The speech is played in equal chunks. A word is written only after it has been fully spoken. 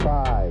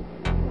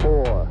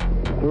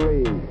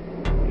3,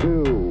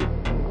 2,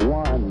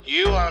 1.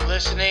 You are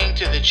listening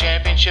to the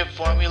Championship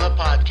Formula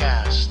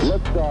Podcast.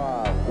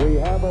 Liftoff. We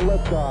have a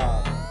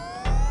liftoff.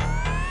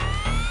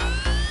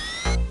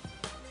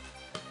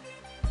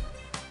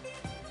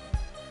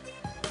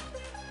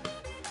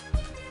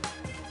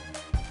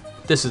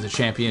 This is the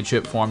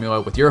Championship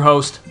Formula with your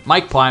host,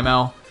 Mike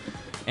Plymell.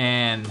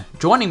 And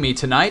joining me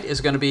tonight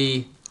is going to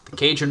be the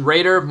Cajun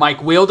Raider, Mike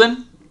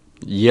Wielden.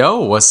 Yo,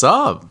 what's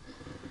up?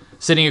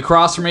 Sitting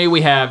across from me,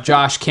 we have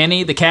Josh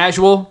Kenny, the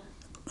casual.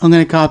 I'm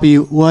going to copy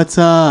you. What's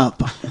up?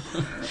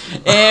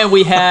 And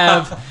we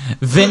have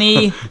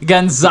Vinny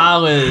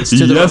Gonzalez.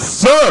 Yes,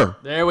 sir.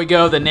 There we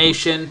go, the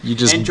nation. You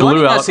just and joining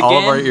blew us out all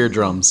of again- our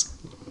eardrums.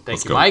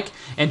 Thank you, Mike.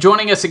 And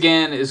joining us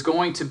again is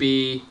going to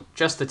be,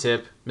 just the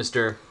tip,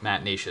 Mr.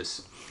 Matt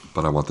Nesius.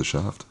 But I want the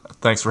shaft.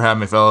 Thanks for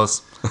having me,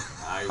 fellas.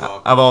 You're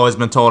welcome. I've always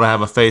been told I have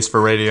a face for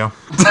radio.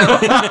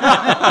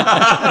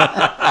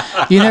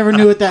 You never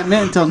knew what that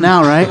meant until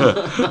now, right?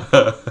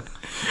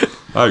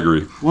 I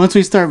agree. Once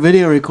we start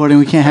video recording,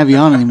 we can't have you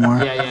on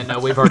anymore. Yeah, no,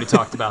 we've already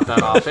talked about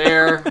that off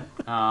air.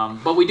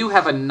 But we do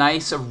have a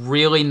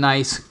really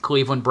nice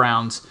Cleveland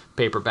Browns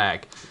paper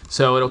bag,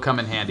 so it'll come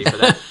in handy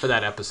for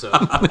that episode.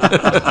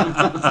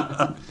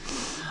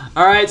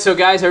 All right, so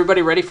guys,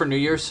 everybody ready for New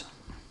Year's?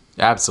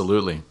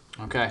 Absolutely.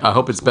 Okay. I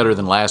hope it's better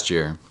than last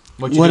year.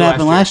 What'd you What do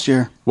happened last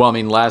year? Well, I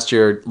mean, last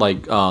year,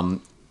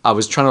 I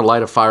was trying to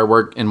light a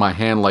firework in my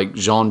hand like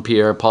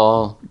Jean-Pierre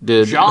Paul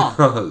did.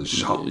 Jean.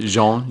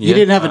 Jean, yeah. You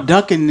didn't have a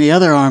duck in the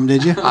other arm,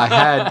 did you? I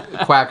had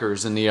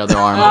quackers in the other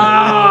arm.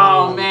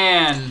 Oh,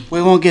 man.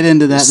 We won't get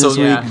into that So this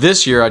week.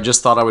 this year, I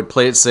just thought I would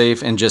play it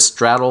safe and just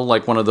straddle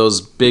like one of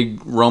those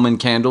big Roman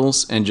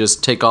candles and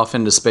just take off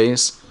into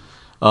space.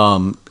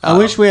 I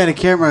wish we had a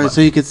camera so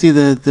you could see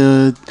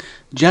the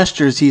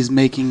gestures he's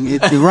making.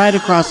 It's right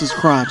across his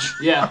crotch.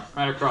 Yeah,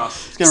 right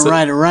across. He's going to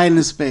ride it right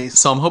into space.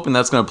 So I'm hoping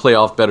that's going to play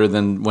off better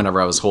than whenever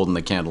I was holding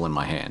the candle in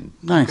my hand.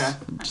 Nice. Okay.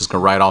 Just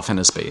going to ride off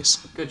into space.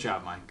 Good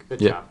job, Mike.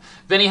 Good Yeah. job.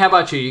 Vinny, how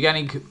about you? You got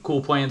any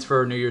cool plans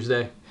for New Year's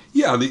Day?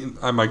 Yeah,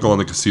 I might go on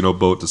the casino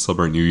boat to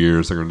celebrate New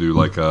Year's. They're going to do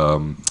like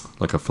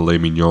a filet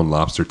mignon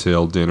lobster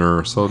tail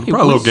dinner. So probably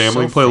a little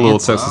gambling. Play a little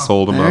Texas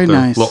Hold'em Very out there.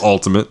 nice. A little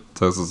ultimate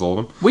Texas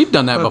Hold'em. We've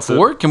done that That's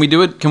before. it. Can we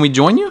do it? Can we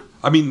join you?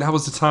 I mean, that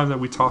was the time that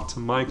we talked to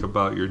Mike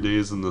about your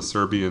days in the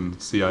Serbian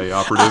CIA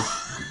operative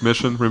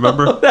mission.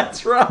 Remember?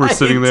 That's right. We're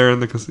sitting there in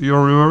the casino. You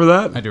don't remember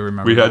that? I do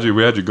remember We had that. you.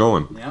 We had you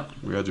going. Yep,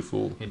 We had you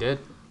fooled. he did.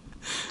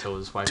 Until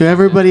his wife To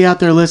everybody out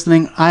there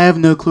listening, I have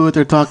no clue what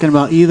they're talking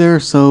about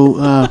either, so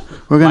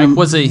we're going Mike to...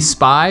 was a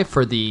spy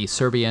for the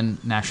Serbian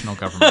national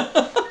government.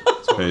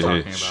 That's what Hey,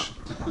 we're hey,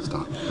 talking about.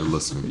 Stop. They're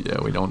listening.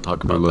 Yeah, we don't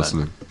talk They're about that.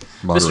 listening.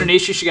 Mr. Moderate.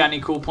 Nesius, you got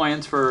any cool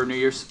plans for New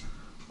Year's?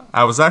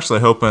 I was actually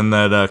hoping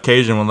that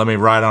Cajun would let me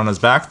ride on his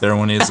back there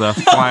when he's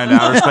flying to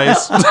outer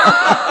space.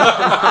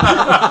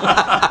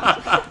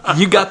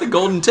 You got the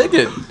golden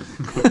ticket.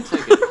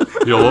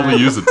 You'll only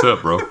use a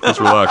tip, bro. Just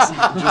relax.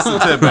 Just a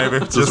tip, baby.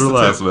 Just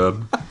relax,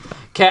 man.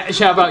 Cash,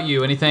 how about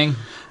you? Anything?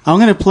 I'm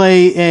going to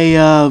play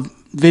a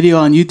video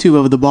on YouTube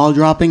of the ball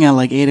dropping at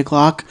like 8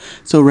 o'clock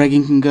so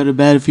Reagan can go to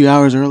bed a few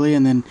hours early,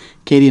 and then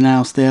Katie and I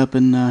will stay up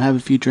and have a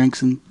few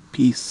drinks in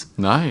peace.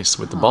 Nice,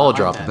 with the ball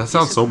dropping. That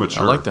sounds so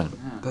mature. I like that.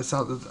 That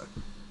sounds.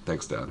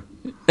 Thanks, Dad.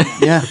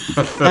 Yeah,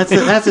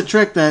 that's a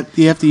trick that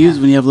you have to use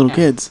when you have little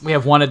kids. We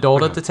have one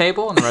adult at the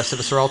table, and the rest of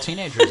us are all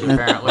teenagers,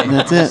 apparently.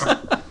 That's it.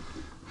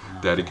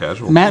 Daddy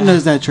casual. Matt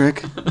knows that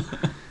trick.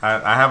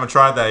 I haven't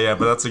tried that yet,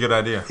 but that's a good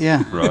idea.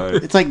 Yeah. Right.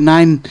 It's like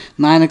 9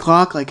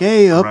 o'clock. Like,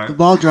 hey, Right. the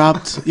ball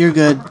dropped. You're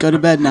good. Go to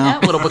bed Yeah, now.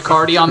 a little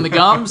Bacardi on the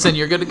gums, and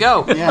you're good to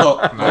go. Yeah.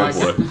 Oh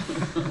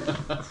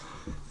boy.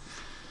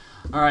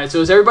 All right,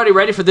 so is everybody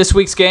ready for this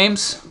week's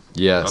games?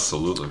 Yes.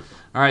 Absolutely.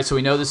 All right, so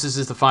we know this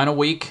is the final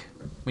week.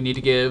 We need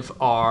to give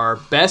our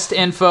best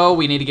info.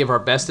 We need to give our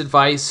best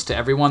advice to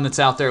everyone that's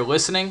out there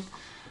listening.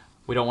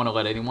 We don't want to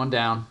let anyone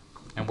down.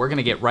 And we're going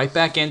to get right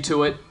back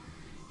into it.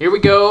 Here we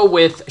go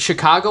with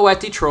Chicago at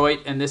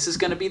Detroit, and this is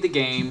going to be the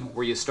game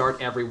where you start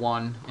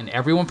everyone, and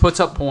everyone puts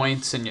up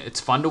points, and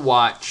it's fun to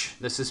watch.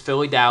 This is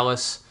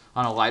Philly-Dallas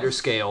on a lighter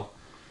scale.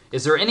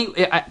 Is there any...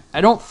 I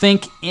don't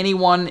think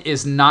anyone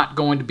is not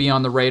going to be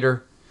on the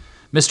Raider.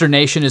 Mr.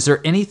 Nation, is there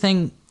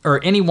anything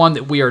or anyone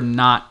that we are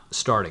not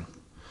starting?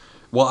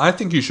 Well, I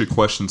think you should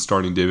question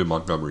starting David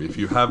Montgomery. If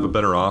you have a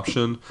better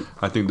option,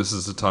 I think this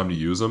is the time to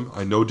use him.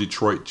 I know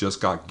Detroit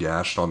just got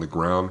gashed on the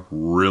ground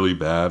really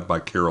bad by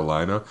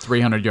Carolina.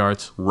 300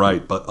 yards.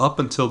 Right, but up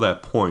until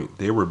that point,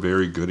 they were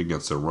very good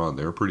against the run.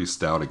 They were pretty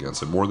stout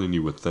against it, more than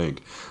you would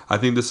think. I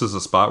think this is a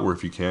spot where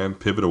if you can,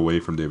 pivot away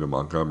from David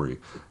Montgomery.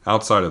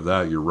 Outside of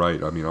that, you're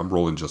right. I mean, I'm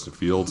rolling Justin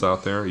Fields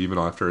out there. Even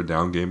after a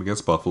down game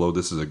against Buffalo,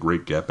 this is a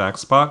great get-back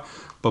spot,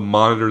 but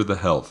monitor the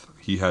health.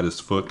 He had his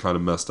foot kind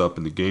of messed up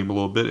in the game a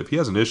little bit. If he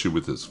has an issue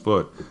with his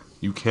foot,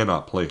 you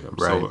cannot play him.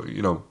 Right.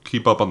 So,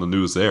 keep up on the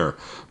news there.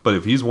 But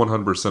if he's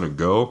 100% a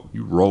go,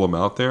 you roll him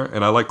out there.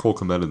 And I like Cole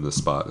Kmet in this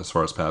spot as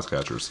far as pass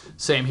catchers.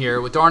 Same here.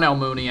 With Darnell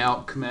Mooney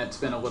out, Kmet's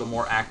been a little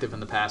more active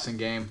in the passing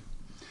game.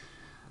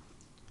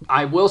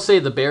 I will say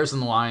the Bears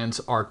and the Lions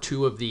are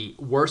two of the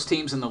worst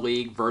teams in the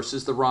league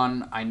versus the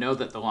run. I know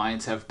that the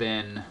Lions have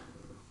been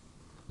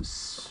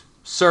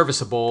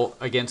serviceable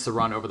against the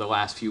run over the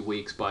last few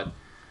weeks, but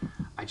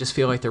I just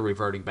feel like they're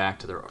reverting back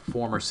to their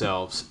former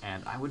selves,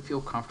 and I would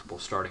feel comfortable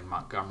starting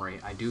Montgomery.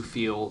 I do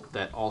feel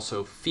that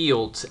also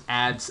Fields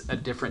adds a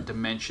different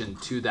dimension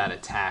to that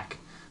attack,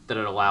 that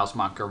it allows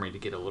Montgomery to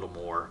get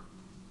a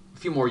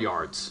few more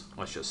yards,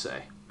 let's just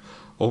say.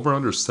 Over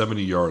under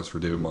 70 yards for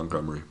David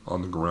Montgomery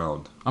on the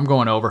ground. I'm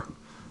going over.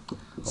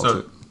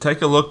 So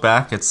take a look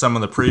back at some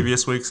of the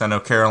previous weeks. I know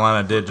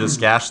Carolina did just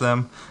gash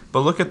them, but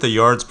look at the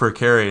yards per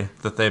carry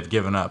that they've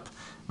given up.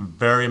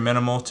 Very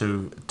minimal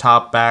to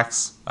top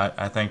backs.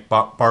 I think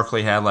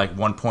Barkley had like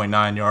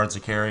 1.9 yards a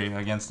carry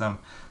against them.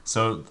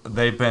 So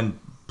they've been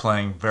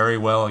playing very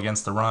well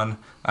against the run.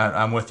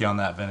 I'm with you on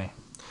that, Vinny.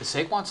 Is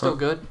Saquon still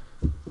good?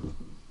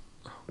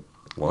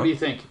 What do you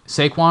think?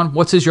 Saquon,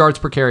 what's his yards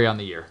per carry on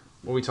the year?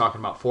 What are we talking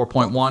about,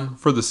 4.1?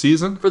 For the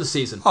season? For the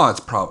season. Oh, it's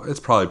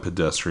probably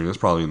pedestrian. It's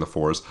probably in the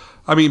fours.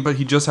 I mean, but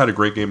he just had a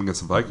great game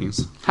against the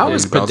Vikings. How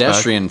is He bounced back.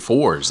 pedestrian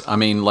fours? I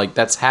mean, like,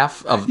 that's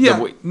half of Yeah,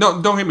 the...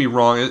 no, don't get me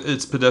wrong.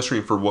 It's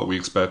pedestrian for what we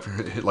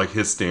expect, like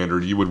his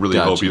standard. You would really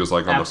hope Gotcha. he was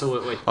like on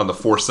Absolutely. the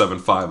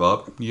 4.75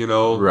 up, you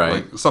know? Right.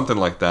 Like, something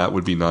like that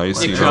would be nice.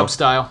 Nick you Chubb know?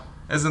 style.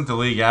 Isn't the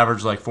league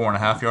average like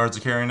 4.5 yards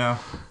a carry now?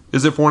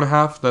 Is it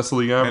 4.5? That's the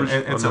league average?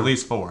 It's at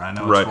least 4. I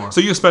know Right. it's 4.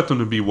 So you expect them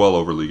to be well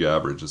over league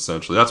average,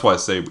 essentially. That's why I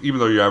say, even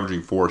though you're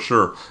averaging 4,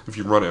 sure, if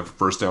you run it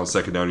first down,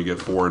 second down, you get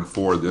 4 and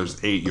 4.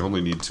 There's 8. You only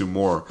need 2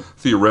 more.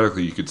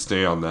 Theoretically, you could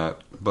stay on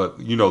that. But,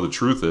 the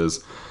truth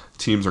is,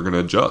 teams are going to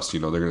adjust. They're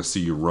going to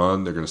see you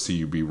run. They're going to see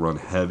you be run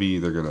heavy.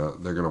 They're going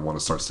to want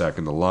to start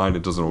stacking the line.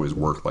 It doesn't always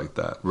work like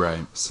that.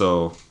 Right.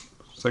 So,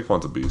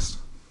 Saquon's a beast,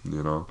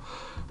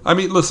 I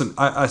mean, listen,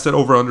 I said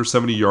over under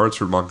 70 yards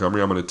for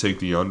Montgomery. I'm going to take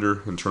the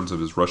under in terms of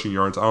his rushing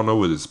yards. I don't know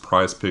what his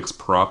prize picks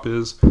prop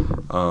is,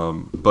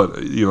 but,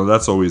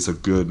 that's always a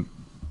good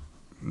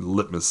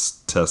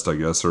litmus test, I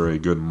guess, or a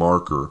good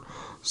marker.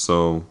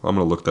 So I'm going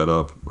to look that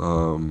up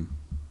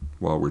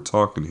while we're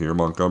talking here.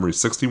 Montgomery,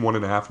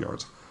 61.5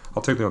 yards.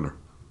 I'll take the under.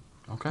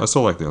 Okay. I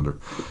still like the under.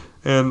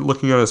 And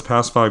looking at his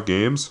past 5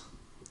 games,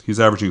 he's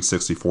averaging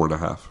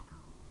 64.5.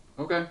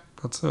 Okay.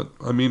 That's it.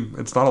 I mean,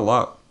 it's not a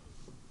lot.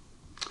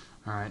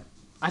 All right.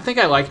 I think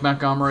I like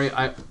Montgomery.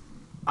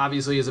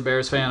 Obviously, as a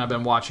Bears fan, I've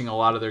been watching a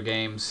lot of their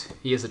games.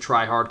 He is a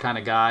try-hard kind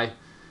of guy,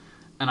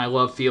 and I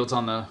love Fields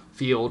on the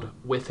field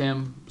with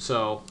him,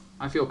 so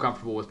I feel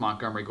comfortable with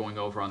Montgomery going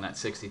over on that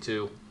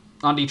 62.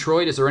 On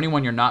Detroit, is there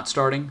anyone you're not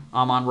starting?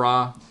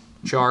 Amon-Ra,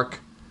 Chark?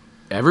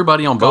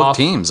 Everybody on Goff. both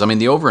teams. I mean,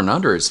 the over and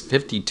under is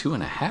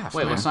 52.5.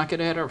 Wait, man. let's not get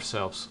ahead of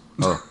ourselves.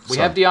 Oh, We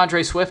sorry. have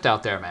DeAndre Swift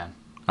out there, man.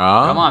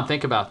 Ah. Come on,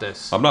 think about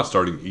this. I'm not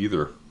starting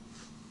either.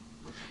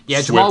 Yeah,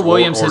 Swift Jamal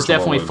Williams or has Jamal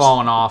definitely Williams.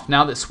 fallen off.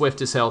 Now that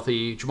Swift is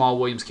healthy, Jamal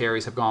Williams'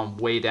 carries have gone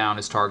way down.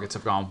 His targets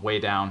have gone way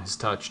down. His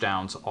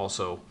touchdowns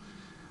also.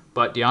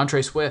 But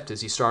DeAndre Swift,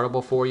 is he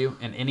startable for you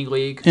in any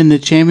league? In the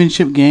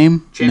championship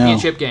game?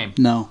 Championship game.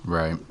 No.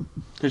 Right.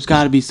 There's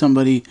got to be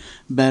somebody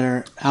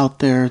better out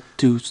there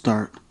to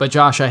start. But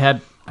Josh, I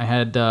had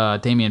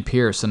Dameon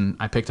Pierce, and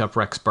I picked up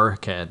Rex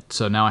Burkhead.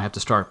 So now I have to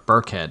start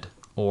Burkhead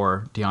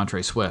or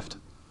DeAndre Swift.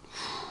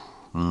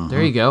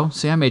 There you go.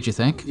 See, I made you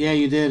think. Yeah,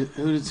 you did.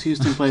 Who does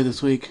Houston play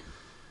this week?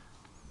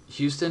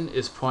 Houston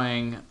is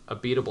playing a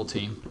beatable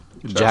team.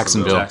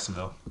 Jacksonville.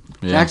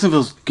 Yeah.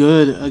 Jacksonville's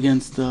good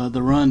against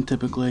the run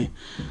typically.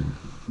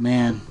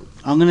 Man,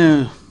 I'm going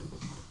to...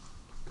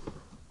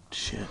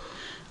 Shit.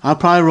 I'll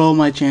probably roll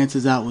my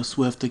chances out with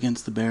Swift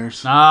against the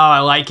Bears. Oh, I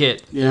like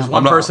it. Yeah. There's one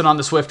I'm not- person on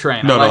the Swift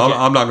train. No, I like no, it.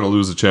 I'm not going to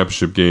lose a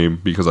championship game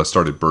because I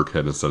started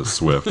Burkhead instead of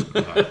Swift.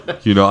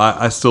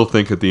 I still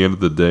think at the end of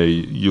the day,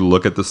 you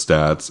look at the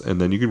stats,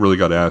 and then you really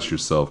got to ask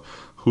yourself,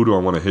 who do I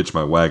want to hitch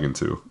my wagon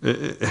to?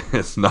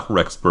 It's not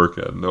Rex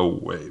Burkhead. No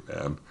way,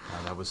 man.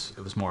 It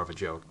was more of a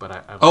joke, but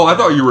I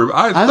thought you were.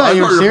 I thought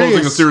you were posing a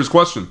serious. serious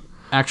question.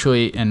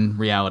 Actually, in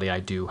reality, I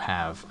did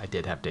have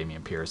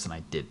Dameon Pierce, and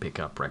I did pick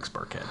up Rex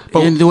Burkhead.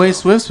 And the way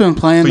Swift's been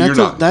playing, But that's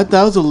you're not-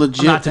 that was a I'm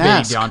legit not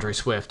debating task. DeAndre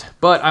Swift,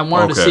 but I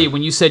wanted to Okay. see,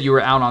 when you said you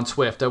were out on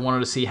Swift, I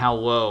wanted to see how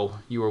low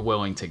you were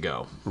willing to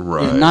go.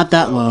 Right. Yeah, not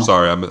that low.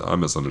 Sorry, I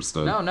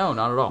misunderstood. No,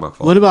 not at all. My fault.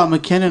 What about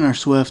McKinnon or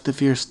Swift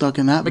if you're stuck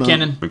in that boat?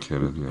 McKinnon.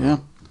 McKinnon, Yeah.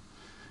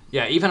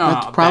 Yeah, even on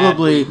That's a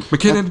probably... bad week.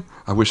 McKinnon.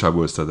 I wish I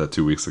would have said that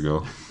 2 weeks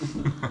ago.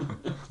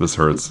 This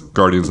hurts.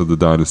 Guardians of the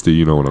Dynasty,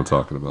 you know what I'm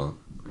talking about.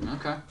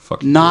 Okay.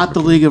 Fuck Not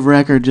the McKinnon. league of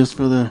record, just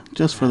for the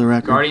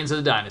record. Guardians of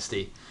the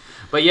Dynasty.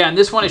 But yeah, in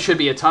this one, it should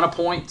be a ton of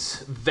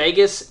points.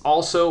 Vegas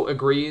also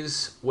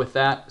agrees with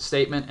that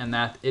statement, and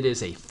that it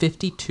is a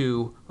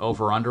 52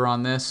 over-under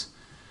on this.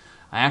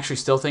 I actually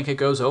still think it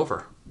goes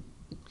over.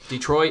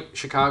 Detroit,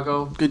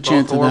 Chicago, Good both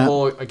chance of that.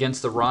 horrible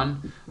against the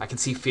run. I can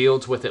see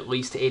Fields with at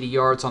least 80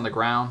 yards on the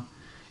ground.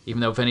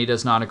 Even though Vinny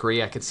does not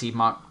agree, I could see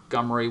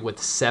Montgomery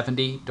with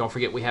 70. Don't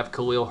forget we have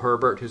Khalil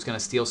Herbert, who's going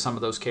to steal some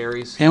of those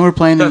carries. And we're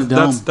playing in the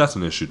dome. That's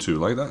an issue too.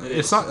 Like that,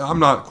 it's not. I'm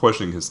not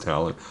questioning his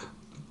talent.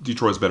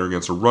 Detroit's better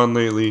against a run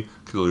lately.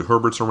 Khalil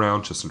Herbert's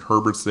around. Justin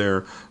Herbert's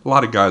there. A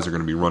lot of guys are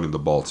going to be running the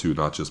ball too,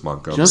 not just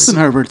Montgomery. Justin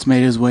Herbert's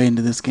made his way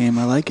into this game.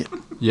 I like it.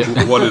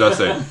 Yeah. What did I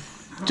say?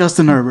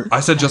 Justin Herbert. I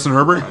said Justin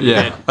Herbert?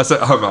 Yeah. I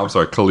said, I'm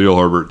sorry, Khalil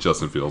Herbert,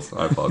 Justin Fields.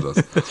 I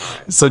apologize.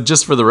 So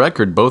just for the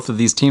record, both of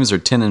these teams are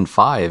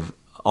 10-5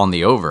 on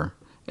the over,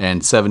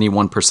 and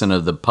 71%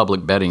 of the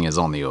public betting is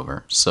on the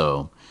over.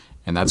 So,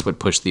 and that's what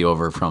pushed the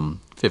over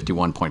from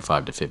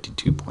 51.5 to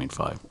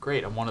 52.5.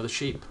 Great. I'm one of the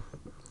sheep.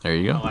 There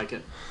you I go. like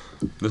it.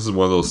 This is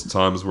one of those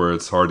times where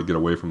it's hard to get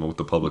away from what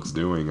the public's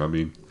doing. I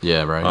mean,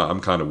 Yeah, right. I'm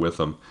kind of with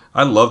them.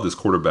 I love this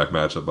quarterback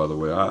matchup, by the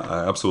way.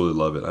 I absolutely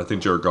love it. I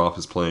think Jared Goff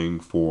is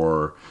playing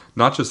for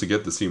not just to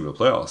get this team in the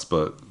playoffs,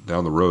 but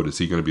down the road, is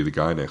he going to be the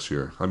guy next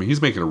year? I mean,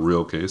 he's making a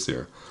real case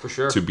here For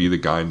sure. to be the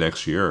guy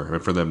next year,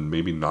 and for them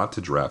maybe not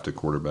to draft a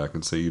quarterback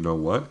and say, you know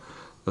what,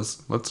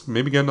 let's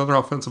maybe get another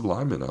offensive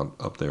lineman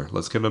up there.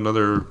 Let's get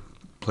another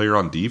player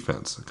on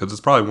defense, because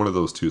it's probably one of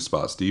those two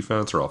spots,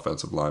 defense or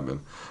offensive lineman.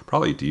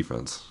 Probably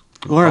defense.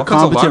 Or a Offensive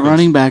competent linemen's-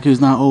 running back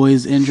who's not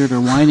always injured or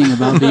whining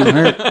about being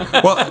hurt.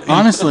 Well,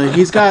 Honestly,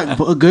 he's got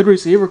a good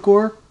receiver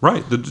core.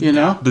 right. You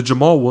know?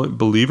 The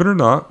believe it or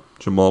not,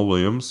 Jamal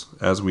Williams,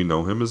 as we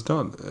know him, is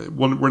done.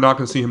 We're not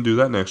going to see him do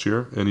that next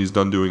year, and he's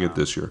done doing it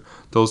this year.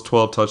 Those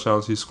 12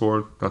 touchdowns he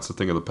scored, that's a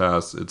thing of the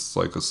past. It's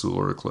like a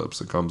solar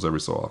eclipse. It comes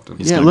every so often.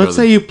 He's Yeah, gonna let's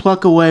go say you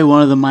pluck away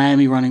one of the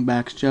Miami running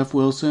backs, Jeff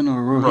Wilson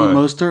or Raheem Right.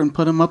 Mostert, and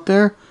put him up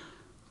there.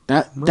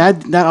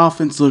 That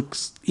offense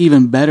looks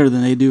even better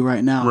than they do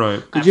right now.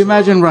 Right. Could you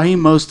imagine Raheem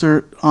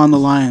Mostert on the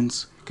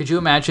Lions? Could you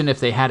imagine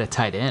if they had a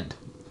tight end?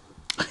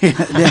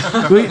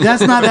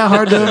 That's not that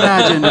hard to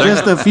imagine.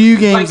 Just a few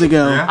games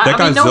ago. That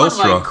guy's no one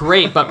Zylstra. like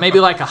great, but maybe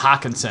like a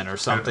Hawkinson or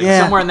something,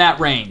 Yeah. somewhere in that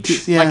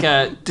range, Yeah. like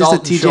a Just a Dalton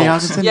TJ Schultz.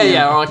 Hawkinson? Yeah,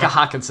 Yeah. or like a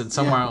Hawkinson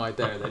somewhere like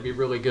there. That'd be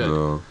really good.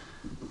 No.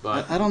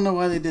 But I don't know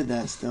why they did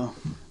that still.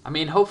 I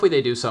mean, hopefully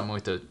they do something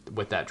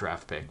with that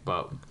draft pick,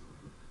 but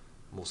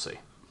we'll see.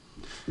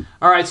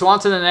 All right, so on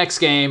to the next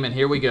game, and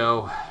here we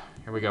go.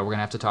 We're gonna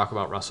have to talk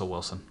about Russell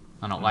Wilson.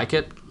 I don't like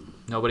it.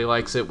 Nobody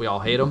likes it. We all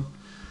hate him.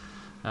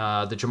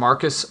 The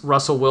Jamarcus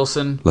Russell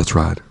Wilson Let's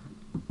ride.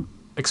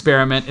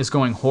 experiment is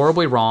going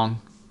horribly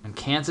wrong, and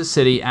Kansas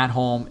City at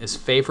home is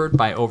favored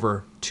by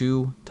over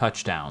 2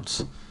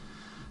 touchdowns.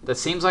 That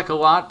seems like a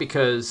lot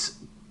because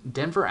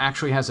Denver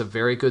actually has a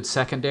very good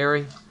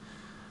secondary,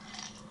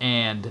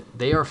 and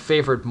they are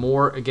favored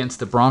more against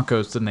the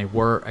Broncos than they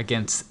were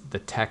against the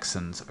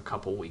Texans a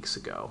couple weeks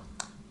ago.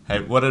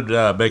 Hey, what did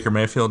Baker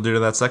Mayfield do to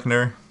that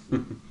secondary?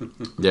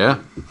 Yeah.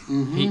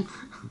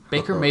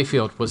 Baker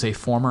Mayfield was a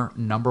former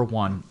number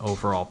 1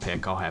 overall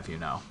pick, I'll have you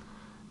know.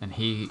 And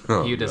he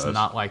does gosh.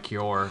 not like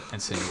your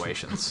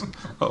insinuations.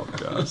 Oh,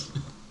 gosh.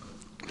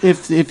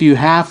 If you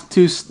have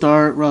to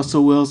start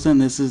Russell Wilson,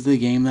 this is the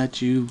game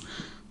that you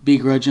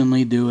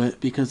begrudgingly do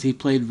it because he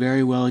played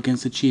very well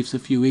against the Chiefs a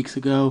few weeks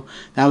ago.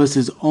 That was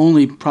his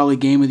only probably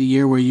game of the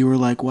year where you were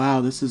like,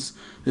 wow, this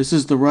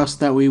is the Russ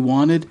that we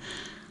wanted.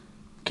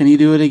 Can he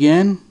do it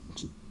again?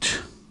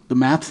 The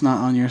math's not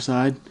on your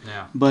side.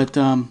 Yeah. But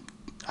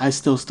I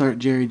still start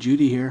Jerry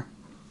Jeudy here.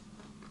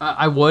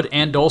 I would,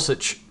 and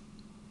Dulcich.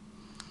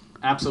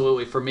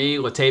 Absolutely. For me,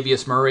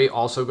 Latavius Murray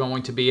also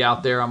going to be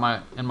out there in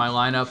my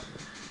lineup.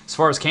 As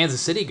far as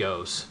Kansas City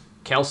goes,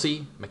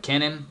 Kelsey,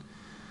 McKinnon.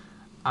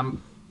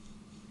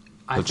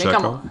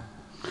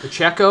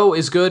 Pacheco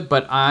is good,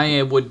 but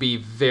I would be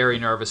very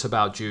nervous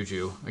about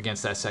Juju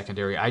against that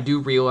secondary. I do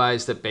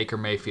realize that Baker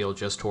Mayfield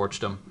just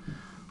torched him,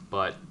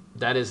 but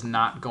that is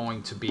not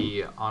going to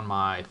be on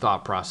my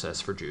thought process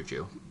for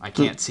Juju. I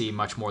can't see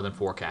much more than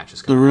 4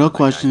 catches. The real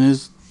question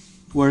is,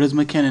 where does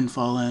McKinnon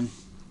fall in?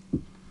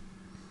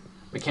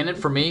 McKinnon,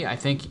 for me, I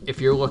think if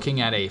you're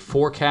looking at a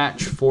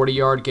 4-catch,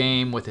 40-yard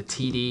game with a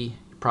TD,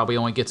 probably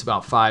only gets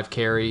about 5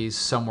 carries,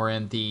 somewhere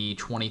in the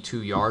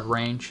 22-yard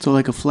range. So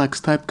like a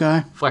flex type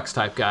guy? Flex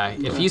type guy.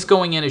 If he's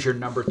going in as your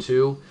number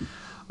 2,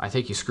 I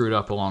think you screwed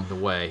up along the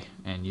way,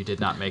 and you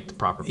did not make the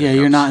proper pickups. Yeah,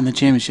 you're not in the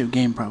championship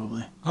game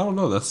probably. I don't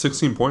know. That's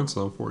 16 points,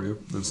 though, for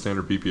you in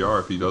standard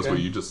PPR if he does what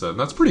you just said. And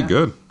that's pretty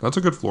good. That's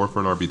a good floor for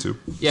an RB2.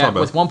 It's Yeah, not bad.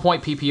 with 1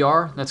 point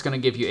PPR, that's going to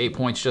give you 8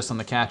 points just on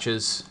the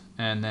catches,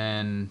 and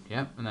then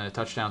a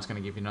touchdown's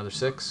going to give you another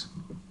 6.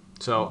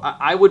 So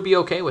I would be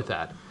okay with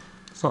that.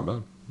 It's not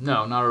bad.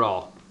 No, not at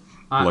all.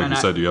 Like you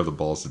said, you have the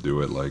balls to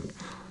do it. Like,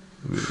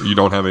 you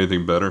don't have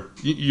anything better.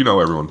 You know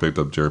everyone picked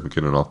up Jared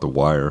McKinnon off the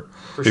wire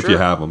if sure. you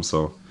have him,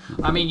 so...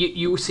 I mean,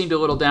 you seemed a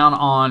little down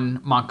on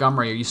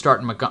Montgomery. Are you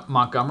starting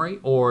Montgomery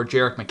or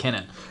Jerick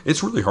McKinnon?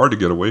 It's really hard to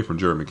get away from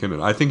Jared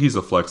McKinnon. I think he's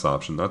a flex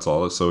option. That's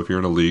all. So if you're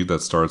in a league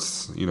that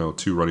starts, 2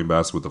 running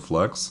backs with a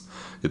flex,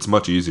 it's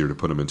much easier to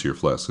put him into your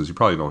flex because you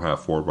probably don't have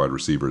 4 wide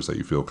receivers that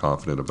you feel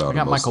confident about. I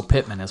got Michael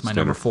Pittman as my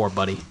number 4,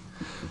 buddy.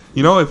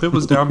 If it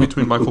was down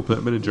between Michael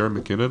Pittman and Jared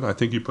McKinnon, I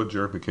think you put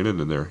Jared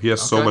McKinnon in there. He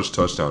has so Okay. much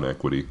touchdown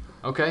equity.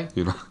 Okay.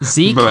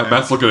 Zeke.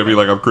 Matt's looking at me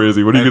like I'm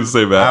crazy. What are you going to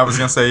say, Matt? I was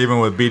going to say even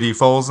with BD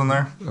Foles in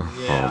there.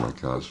 Oh my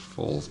gosh,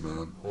 Foles,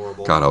 man.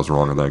 Horrible. God, I was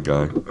wrong on that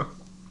guy.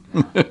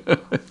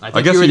 I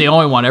think guess you were he- the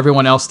only one.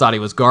 Everyone else thought he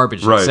was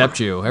garbage Right. except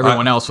you.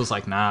 Everyone else was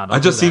like, nah, don't I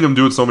just do seen that. him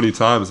do it so many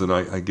times, and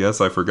I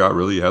guess I forgot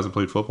really he hasn't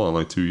played football in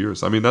like 2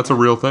 years. I mean, that's a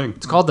real thing.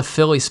 It's called the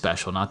Philly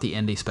special, not the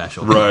Indy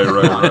special. Right.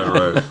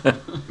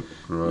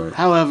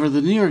 However,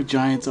 the New York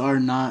Giants are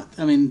not.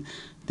 I mean,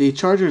 the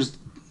Chargers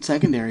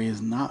secondary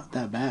is not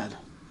that bad.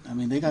 I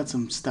mean, they got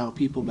some stout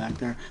people back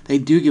there. They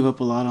do give up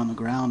a lot on the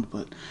ground,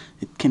 but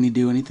can he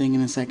do anything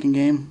in a second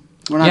game?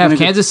 We're not Yeah, gonna if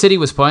Kansas City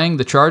was playing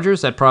the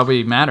Chargers, that'd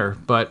probably matter.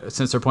 But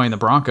since they're playing the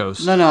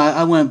Broncos, No,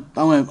 I went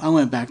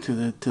back to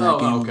that Oh,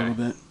 game okay. a little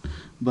bit,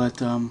 but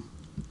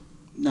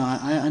no,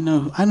 I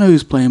know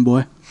who's playing,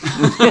 boy.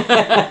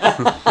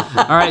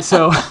 all right.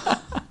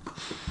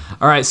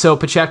 So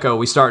Pacheco,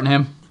 we starting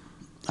him?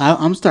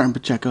 I'm starting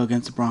Pacheco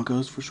against the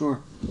Broncos for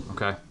sure.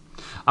 Okay.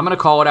 I'm going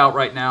to call it out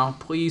right now.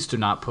 Please do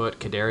not put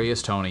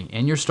Kadarius Toney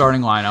in your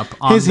starting lineup.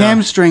 His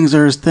hamstrings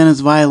are as thin as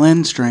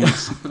violin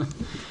strings.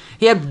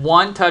 He had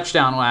one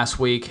touchdown last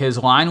week. His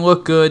line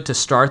looked good to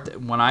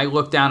start. When I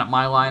looked down at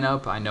my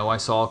lineup, I know I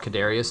saw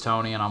Kadarius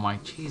Toney, and I'm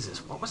like, Jesus,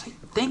 what was I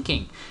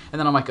thinking? And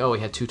then I'm like, oh,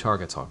 he had 2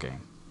 targets all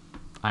game.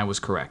 I was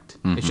correct.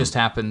 It just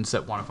happens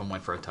that one of them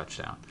went for a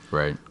touchdown.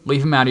 Right.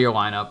 Leave him out of your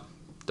lineup.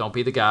 Don't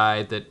be the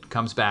guy that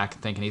comes back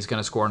thinking he's going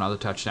to score another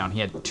touchdown. He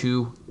had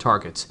 2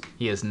 targets.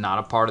 He is not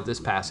a part of this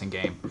passing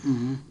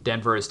game.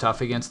 Denver is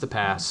tough against the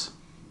pass.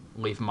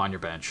 Leave him on your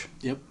bench.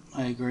 Yep,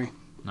 I agree.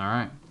 All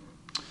right.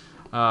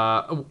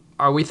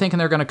 Are we thinking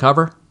they're going to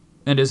cover?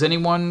 And is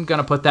anyone going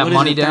to put that What is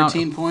money it, down?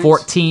 13 points?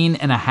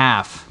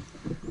 14.5.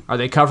 Are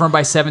they covering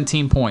by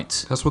 17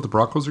 points? That's what the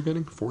Broncos are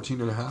getting?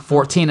 14.5?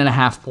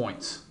 14.5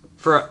 points.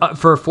 For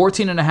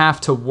 14.5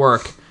 to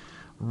work,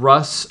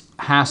 Russ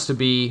has to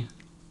be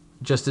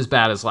just as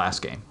bad as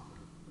last game.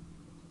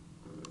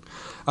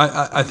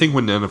 I think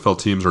when the NFL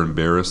teams are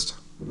embarrassed,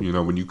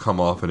 when you come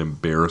off an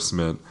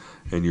embarrassment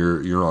and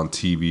you're on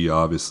TV,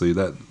 obviously,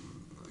 that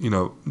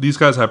these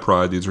guys have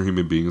pride. These are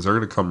human beings. They're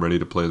going to come ready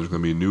to play. There's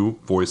going to be a new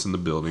voice in the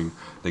building.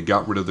 They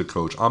got rid of the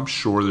coach. I'm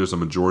sure there's a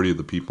majority of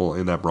the people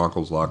in that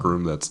Broncos locker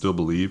room that still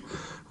believe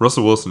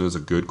Russell Wilson is a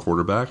good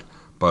quarterback,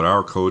 but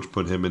our coach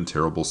put him in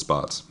terrible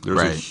spots. There's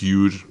a Right.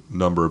 huge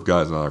number of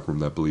guys in the locker room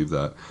that believe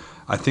that.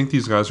 I think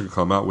these guys are going to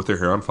come out with their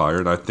hair on fire,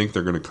 and I think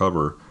they're going to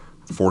cover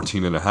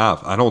 14.5.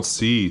 I don't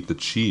see the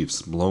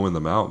Chiefs blowing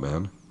them out,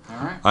 man. All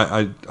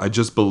right. I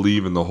just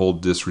believe in the whole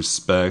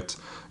disrespect,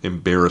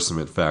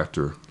 embarrassment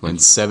factor. And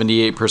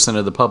 78%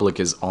 of the public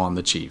is on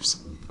the Chiefs.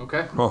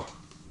 Okay. Oh,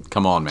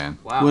 Come on, man.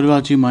 Wow. What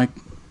about you, Mike?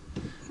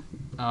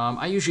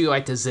 I usually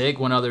like to zig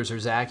when others are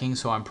zagging,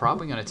 so I'm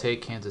probably going to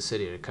take Kansas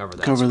City to cover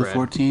that Cover the spread.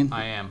 14?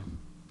 I am.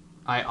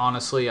 I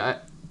honestly, as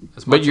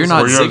But much you're as-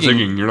 not or you're not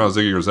zigging. zigging. You're not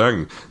zigging or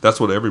zagging.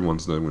 That's what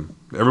everyone's doing.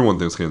 Everyone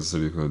thinks Kansas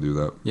City is going to do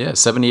that. Yeah,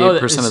 78%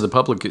 it's- of the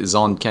public is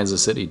on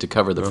Kansas City to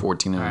cover the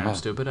 14 and All a right, I'm half.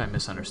 stupid. I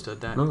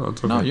misunderstood that. No,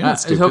 it's okay. No, you're not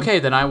It's stupid. okay.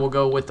 Then I will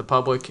go with the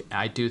public.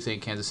 I do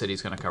think Kansas City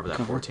is going to cover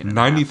that 14. and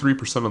a half.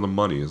 93% of the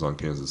money is on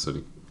Kansas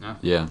City.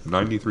 Yeah.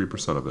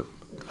 93% of it.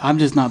 I'm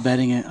just not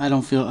betting it. I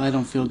don't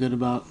feel good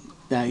about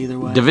that either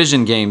way.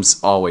 Division games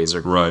always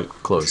are Right.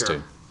 close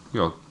Sure.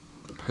 to.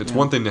 It's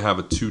one thing to have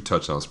a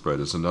 2-touchdown spread.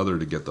 It's another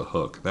to get the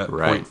hook. That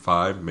Right.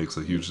 0.5 makes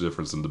a huge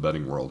difference in the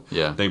betting world.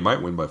 Yeah. They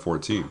might win by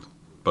 14,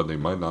 but they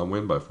might not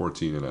win by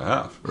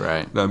 14.5.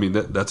 Right. I mean,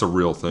 that's a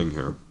real thing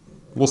here.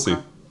 We'll see.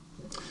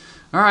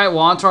 All right, well,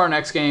 on to our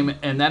next game,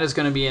 and that is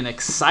going to be an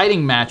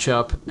exciting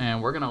matchup,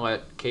 and we're going to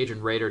let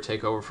Cajun Raider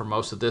take over for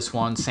most of this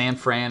one. San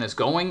Fran is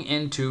going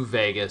into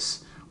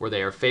Vegas, where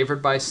they are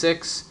favored by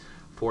 6.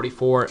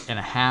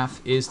 44.5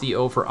 is the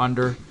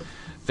over-under.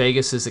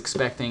 Vegas is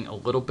expecting a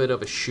little bit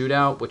of a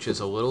shootout, which is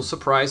a little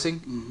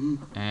surprising.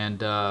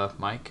 And,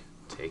 Mike,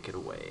 take it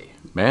away.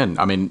 Man,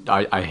 I mean,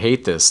 I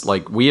hate this.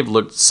 Like, we have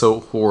looked so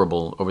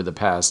horrible over the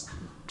past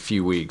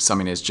few weeks. I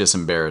mean, it's just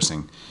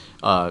embarrassing.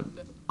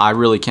 I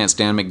really can't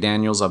stand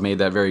McDaniels. I've made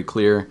that very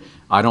clear.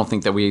 I don't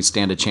think that we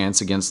stand a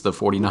chance against the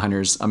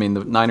 49ers. I mean,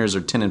 the Niners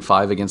are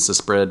 10-5 against the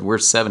spread. We're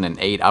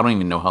 7-8. I don't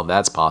even know how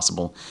that's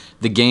possible.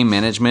 The game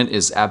management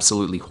is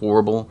absolutely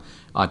horrible.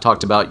 I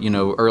talked about,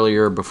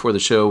 earlier before the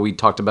show, we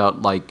talked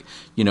about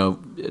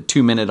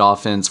 2-minute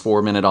offense,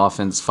 4-minute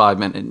offense,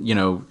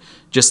 5-minute,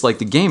 just like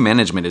the game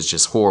management is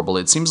just horrible.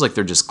 It seems like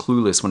they're just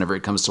clueless whenever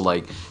it comes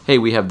to hey,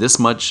 we have this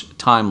much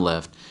time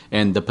left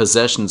and the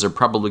possessions are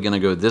probably going to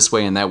go this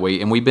way and that way.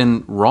 And we've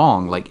been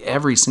wrong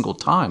every single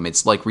time.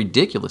 It's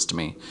ridiculous to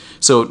me.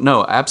 So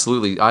no,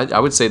 absolutely. I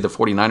would say the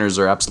 49ers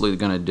are absolutely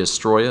going to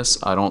destroy us.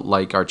 I don't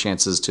like our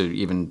chances to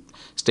even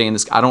stay in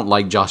this. I don't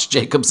like Josh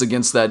Jacobs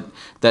against that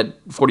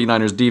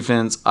 49ers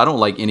defense. I don't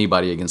like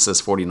anybody against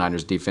this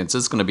 49ers defense.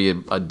 It's going to be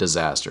a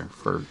disaster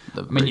for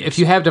the Raiders. If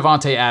you have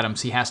Devontae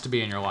Adams, he has to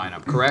be in your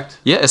lineup, correct?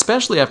 Yeah,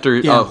 especially after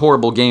a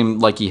horrible game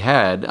like he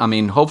had. I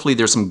mean, hopefully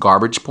there's some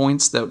garbage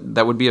points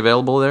that would be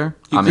available there.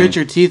 You grit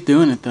your teeth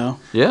doing it, though.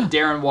 Yeah.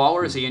 Darren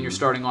Waller, is he in your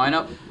starting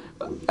lineup?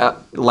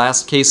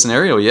 Last case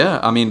scenario, yeah.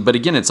 I mean, but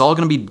again, it's all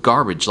going to be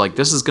garbage.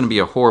 This is going to be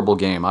a horrible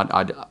game.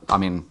 I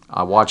mean,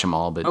 I watch them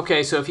all, but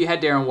Okay, so if you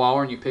had Darren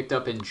Waller and you picked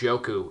up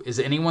Njoku, is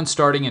anyone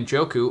starting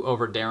Njoku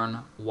over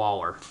Darren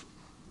Waller?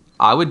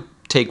 I would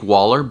take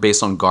Waller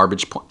based on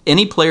garbage.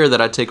 Any player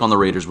that I take on the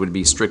Raiders would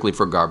be strictly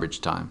for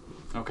garbage time.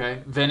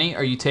 Okay. Vinny,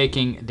 are you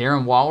taking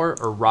Darren Waller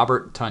or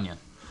Robert Tonyan?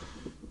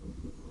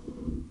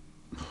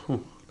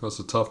 That's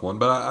a tough one,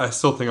 but I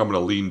still think I'm going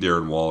to lean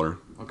Darren Waller.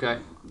 Okay.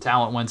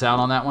 Talent wins out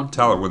on that one?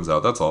 Talent wins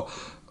out, that's all.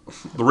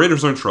 The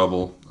Raiders are in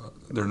trouble.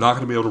 They're not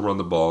going to be able to run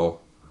the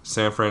ball.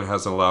 San Fran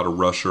hasn't allowed a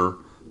rusher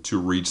to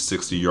reach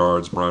 60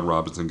 yards. Brian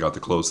Robinson got the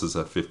closest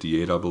at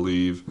 58, I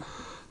believe.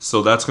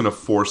 So that's going to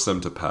force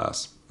them to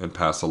pass, and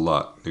pass a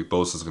lot. Nick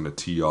Bosa's going to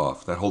tee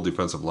off. That whole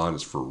defensive line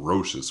is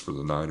ferocious for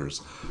the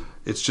Niners.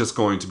 It's just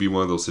going to be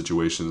one of those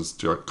situations.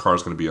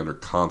 Carr's going to be under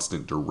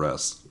constant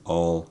duress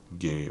all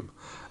game.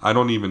 I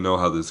don't even know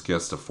how this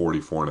gets to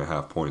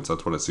 44.5 points.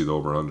 That's what I see the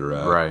over-under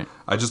at. Right.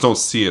 I just don't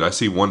see it. I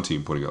see one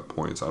team putting up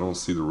points. I don't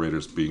see the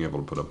Raiders being able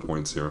to put up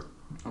points here.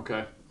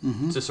 Okay.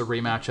 It's just a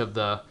rematch of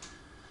the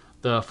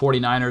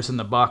 49ers and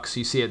the Bucks.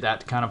 You see it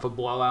that kind of a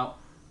blowout.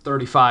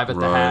 35 at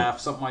the half,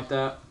 something like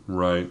that.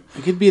 Right.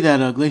 It could be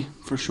that ugly,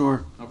 for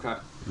sure. Okay.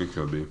 It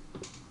could be.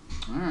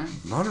 All right.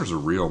 Niners are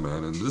real,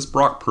 man. And this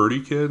Brock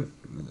Purdy kid,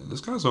 this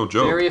guy's no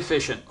joke. Very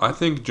efficient. I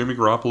think Jimmy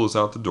Garoppolo is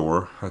out the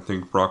door. I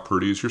think Brock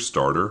Purdy is your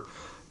starter.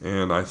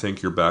 And I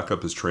think your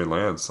backup is Trey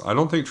Lance. I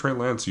don't think Trey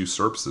Lance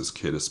usurps this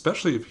kid,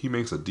 especially if he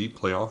makes a deep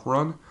playoff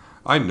run.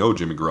 I know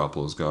Jimmy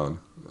Garoppolo is gone.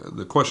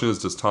 The question is,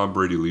 does Tom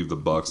Brady leave the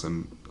Bucs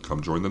and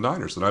come join the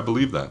Niners? And I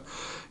believe that.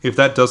 If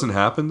that doesn't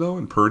happen, though,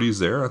 and Purdy's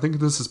there, I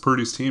think this is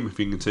Purdy's team if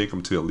he can take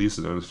them to at least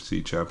an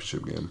NFC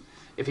Championship game.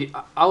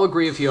 I'll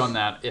agree with you on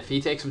that. If he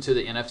takes them to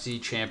the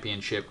NFC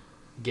Championship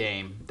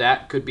game,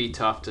 that could be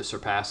tough to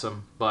surpass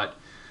him. But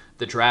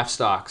the draft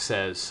stock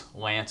says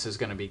Lance is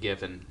going to be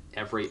given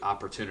every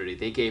opportunity.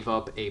 They gave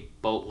up a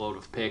boatload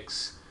of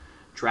picks,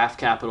 draft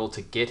capital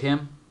to get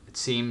him. It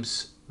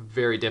seems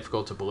very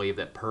difficult to believe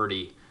that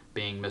Purdy,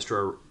 being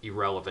Mr.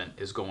 Irrelevant,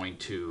 is going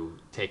to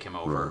take him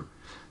over. Right.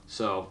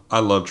 So I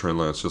love Trey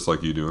Lance just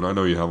like you do, and I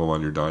know you have him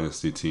on your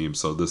dynasty team,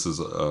 so this is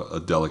a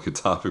delicate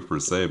topic per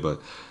se, but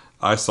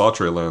I saw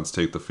Trey Lance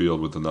take the field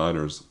with the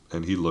Niners,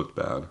 and he looked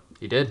bad.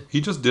 he did. He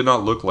just did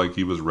not look like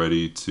he was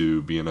ready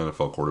to be an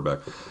NFL quarterback.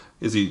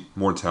 Is he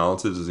more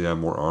talented? Does he have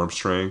more arm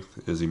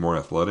strength? Is he more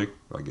athletic?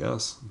 I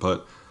guess.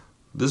 But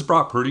this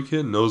Brock Purdy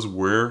kid knows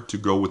where to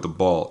go with the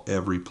ball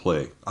every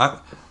play.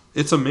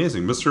 It's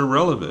amazing. Mr.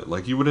 Irrelevant.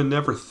 Like, you would have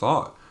never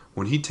thought.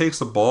 When he takes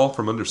the ball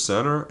from under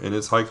center and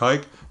it's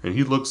hike, and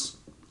he looks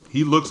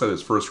at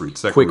his first read,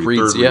 second Quick read,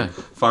 reads, third yeah. read,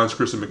 finds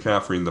Christian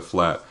McCaffrey in the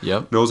flat,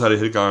 Yep. knows how to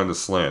hit a guy on the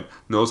slant,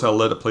 knows how to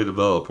let a play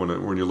develop when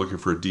you're looking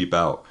for a deep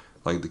out.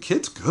 Like, the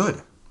kid's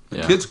good.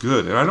 The kid's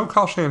good. And I know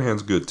Kyle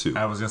Shanahan's good, too.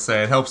 I was going to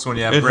say, it helps when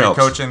you have It great helps.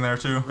 coaching there,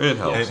 too. It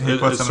helps. He It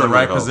puts him in the certainly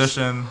right helps.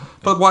 position.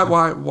 But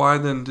why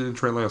then didn't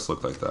Trey Lance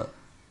look like that?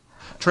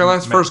 Trey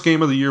Lance's first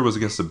game of the year was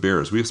against the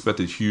Bears. We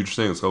expected huge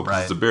things. Oh, Right.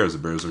 it's the Bears. The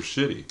Bears are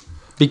shitty.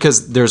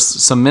 Because there's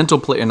some mental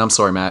play, and I'm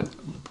sorry, Matt,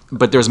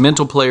 but there's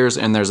mental players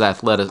and there's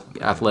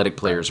athletic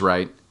players,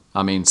 right?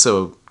 I mean,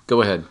 so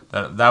go ahead.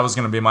 That was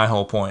going to be my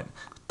whole point.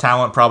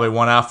 Talent probably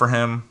won out for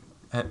him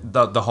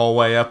the whole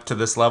way up to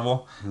this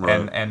level,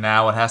 Right. and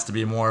now it has to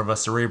be more of a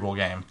cerebral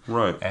game.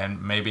 Right.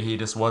 And maybe he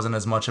just wasn't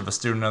as much of a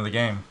student of the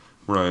game.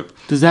 Right.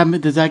 Does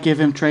that give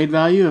him trade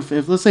value? If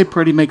let's say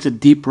Purdy makes a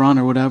deep run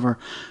or whatever,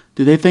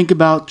 do they think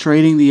about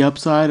trading the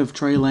upside of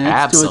Trey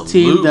Lance to a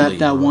team Absolutely.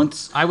 that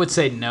wants? I would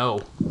say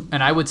no.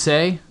 And I would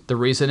say the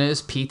reason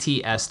is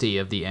PTSD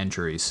of the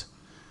injuries.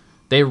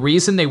 The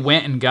reason they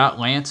went and got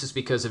Lance is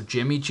because of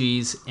Jimmy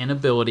G's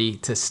inability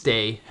to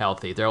stay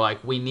healthy. They're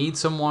like, we need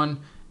someone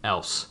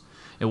else.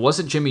 It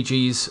wasn't Jimmy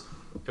G's,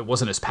 it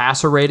wasn't his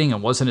passer rating, it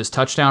wasn't his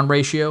touchdown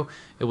ratio,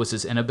 it was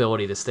his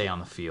inability to stay on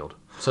the field.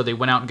 So they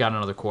went out and got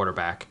another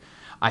quarterback.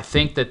 I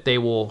think that they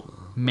will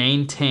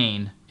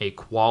maintain a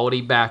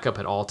quality backup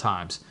at all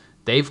times.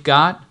 They've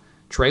got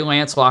Trey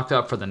Lance locked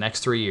up for the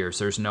next 3 years.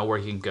 There's nowhere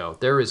he can go.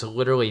 There is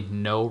literally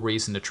no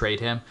reason to trade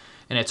him,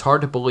 and it's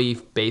hard to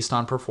believe, based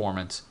on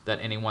performance, that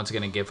anyone's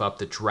going to give up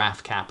the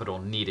draft capital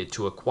needed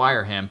to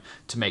acquire him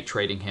to make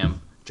trading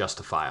him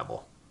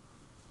justifiable.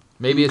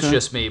 Maybe it's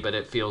just me, but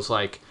it feels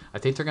like I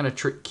think they're going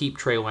to keep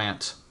Trey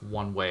Lance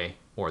one way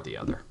or the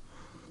other.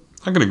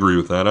 I can agree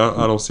with that.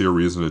 I don't see a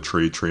reason to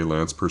trade Trey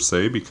Lance per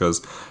se,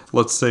 because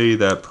let's say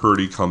that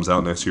Purdy comes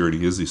out next year and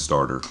he is the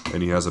starter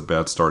and he has a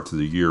bad start to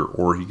the year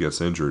or he gets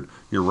injured.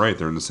 You're right.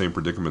 They're in the same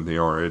predicament they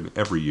are in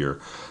every year.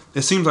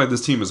 It seems like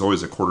this team is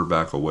always a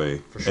quarterback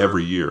away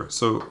every year.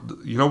 So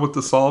you know what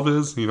the solve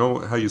is? You know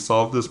how you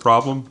solve this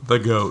problem? The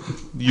GOAT.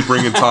 You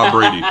bring in Tom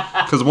Brady.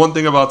 Because one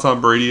thing about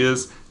Tom Brady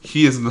is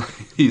he's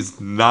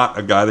not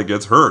a guy that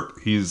gets hurt.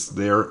 He's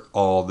there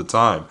all the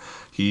time.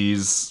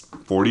 He's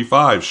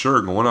 45,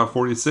 sure, going on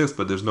 46,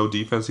 but there's no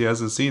defense he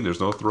hasn't seen. There's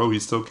no throw he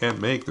still can't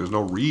make. There's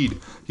no read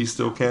he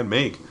still can't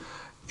make.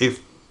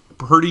 If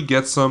Purdy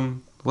gets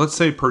some, let's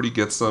say Purdy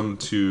gets them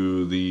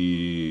to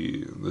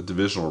the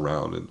divisional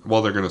round. And,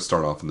 well, they're going to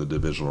start off in the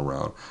divisional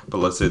round, but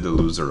let's say they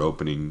lose their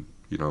opening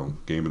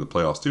game in the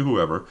playoffs to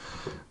whoever.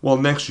 Well,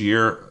 next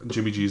year,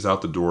 Jimmy G's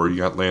out the door. You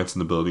got Lance in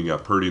the building. You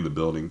got Purdy in the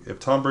building. If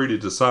Tom Brady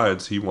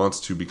decides he wants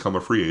to become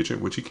a free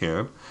agent, which he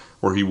can,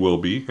 or he will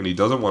be, and he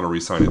doesn't want to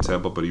re-sign in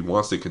Tampa, but he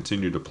wants to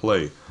continue to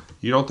play,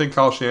 you don't think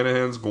Kyle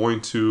Shanahan's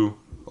going to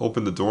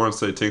open the door and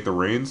say, take the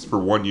reins for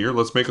 1 year?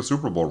 Let's make a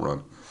Super Bowl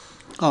run.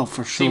 Oh,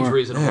 for sure. Seems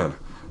reasonable. Man,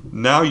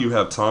 now you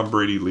have Tom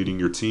Brady leading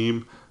your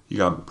team. You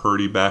got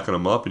Purdy backing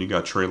him up, and you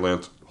got Trey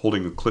Lance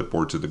holding a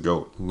clipboard to the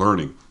GOAT,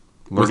 learning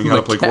how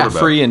to play quarterback.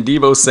 McCaffrey and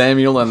Debo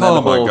Samuel and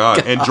oh my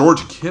God, and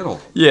George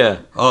Kittle. Yeah.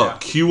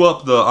 Cue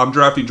up the I'm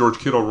drafting George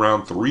Kittle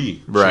round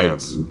 3 Right.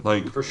 chance.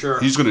 Like For sure.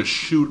 he's going to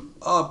shoot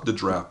up the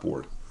draft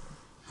board.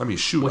 I mean,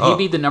 shoot Will up.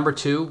 he be the number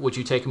 2? Would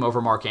you take him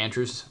over Mark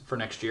Andrews for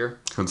next year?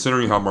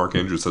 Considering how Mark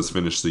Andrews has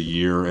finished the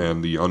year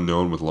and the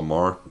unknown with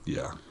Lamar,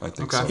 yeah, I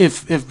think so.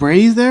 If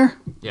Brady's there,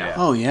 Yeah.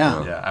 oh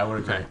yeah, Yeah, I would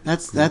agree.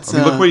 that's. I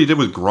mean, look what he did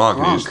with Gronk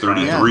at age Gronk,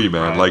 33, yeah.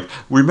 man. Right. Like,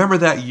 remember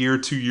that year,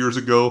 2 years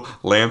ago,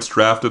 Lance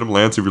drafted him.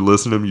 Lance, if you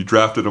listen to him, you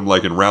drafted him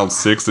like in round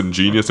 6 in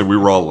Genius, and we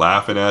were all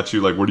laughing at you,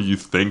 like, what are you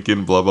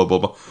thinking, blah, blah, blah,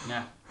 blah.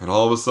 Yeah. And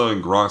all of a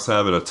sudden, Gronk's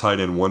having a tight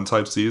end 1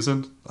 type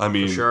season. I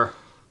mean, For sure.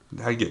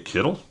 how you get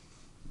Kittle?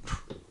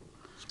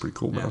 It's pretty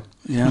cool, man.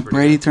 Yeah,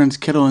 Brady turns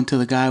Kittle into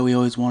the guy we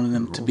always wanted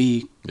him to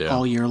be Yeah.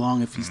 all year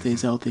long if he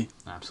stays healthy.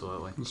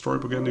 Absolutely.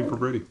 Storybook ending for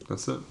Brady.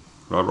 That's it.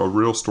 A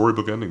real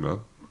storybook ending, man.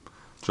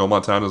 Joe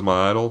Montana's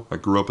my idol. I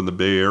grew up in the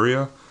Bay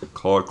Area.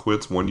 Call it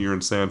quits 1 year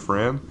in San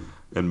Fran,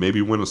 and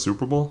maybe win a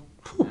Super Bowl.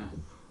 Whew. Him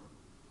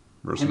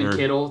and Mercenary.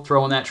 Kittle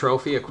throwing that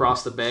trophy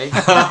across the bay.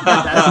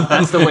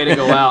 That's the way to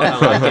go out.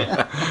 I like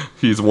it.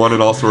 He's won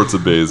in all sorts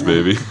of bays,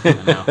 baby.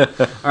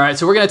 All right,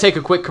 so we're going to take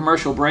a quick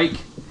commercial break.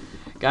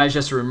 Guys,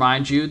 just to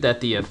remind you that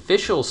the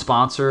official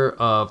sponsor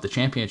of the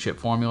championship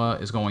formula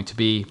is going to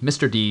be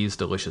Mr. D's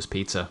Delicious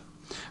Pizza.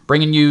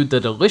 Bringing you the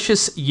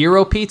delicious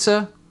Euro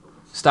Pizza.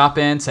 Stop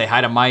in, say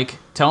hi to Mike,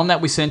 tell him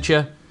that we sent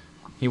you.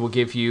 He will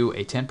give you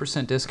a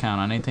 10%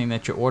 discount on anything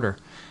that you order.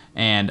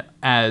 And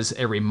as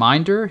a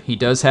reminder, he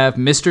does have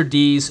Mr.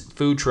 D's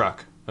food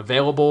truck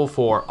available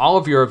for all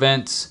of your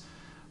events,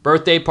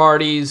 birthday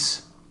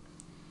parties,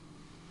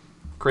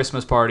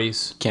 Christmas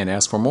parties, Can't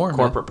ask for more. man.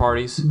 corporate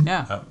parties,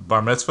 yeah,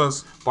 Bar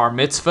mitzvahs? bar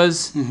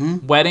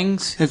mitzvahs,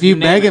 weddings. If you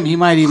name beg it. him, he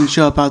might even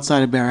show up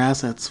outside of Bear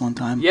Assets one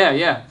time.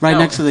 Yeah. Right No.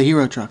 next to the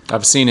hero truck.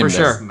 I've seen him For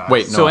there. sure.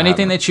 Wait, no. So I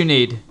anything haven't. that you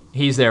need,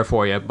 he's there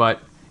for you.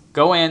 But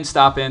go in,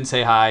 stop in,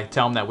 say hi,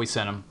 tell him that we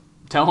sent him.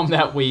 Tell him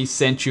that we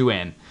sent you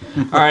in.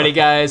 Alrighty,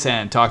 guys,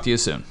 and talk to you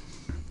soon.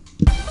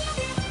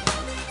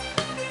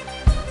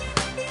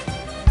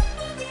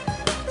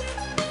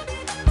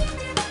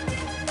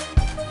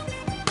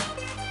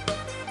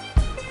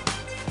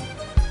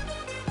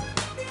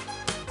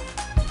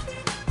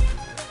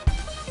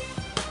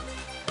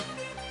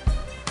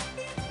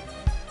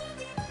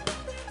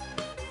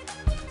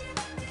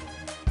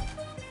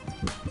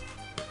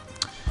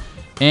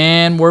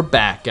 And we're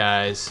back,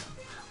 guys.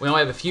 We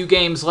only have a few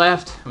games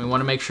left, and we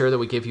want to make sure that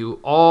we give you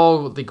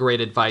all the great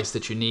advice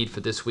that you need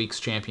for this week's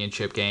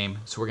championship game.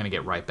 So we're going to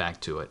get right back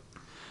to it.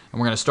 And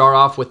we're going to start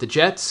off with the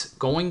Jets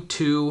going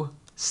to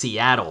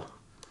Seattle.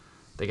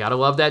 They got to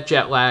love that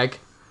jet lag,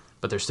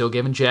 but they're still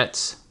giving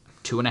Jets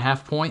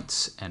 2.5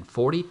 points, and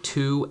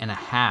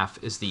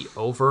 42.5 is the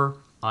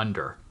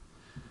over-under.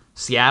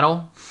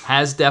 Seattle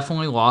has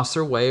definitely lost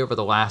their way over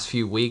the last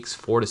few weeks,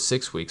 4 to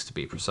 6 weeks to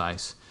be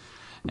precise.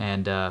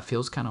 And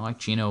feels kind of like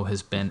Geno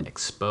has been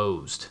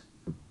exposed.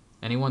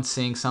 Anyone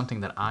seeing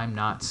something that I'm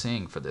not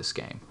seeing for this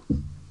game?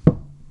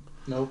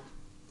 Nope.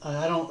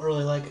 I don't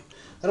really like.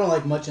 I don't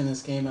like much in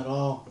this game at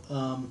all.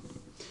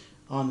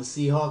 On the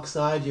Seahawks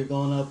side, you're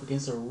going up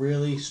against a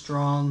really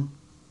strong.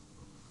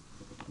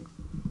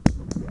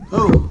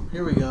 Oh,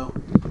 here we go.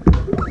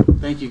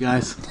 Thank you,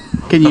 guys.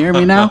 Can you hear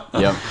me now?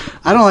 Yep.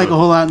 I don't like a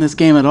whole lot in this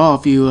game at all.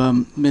 If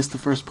you missed the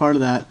first part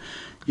of that,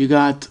 you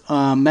got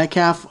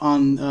Metcalf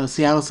on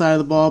Seattle side of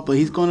the ball, but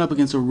he's going up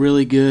against a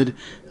really good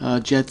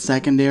Jets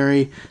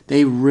secondary.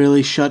 They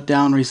really shut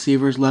down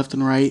receivers left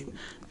and right,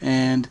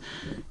 and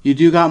you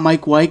do got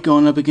Mike White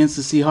going up against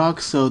the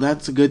Seahawks, so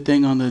that's a good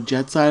thing on the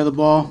Jets side of the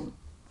ball.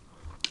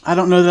 I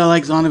don't know that I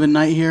like Zonovan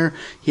Knight here.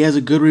 He has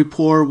a good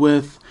rapport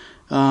with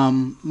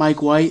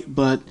Mike White,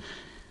 but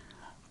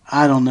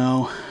I don't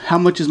know. How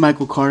much is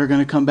Michael Carter going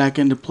to come back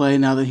into play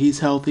now that he's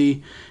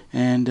healthy?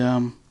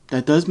 And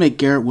that does make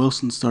Garrett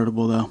Wilson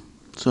startable, though.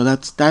 So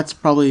that's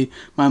probably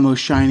my most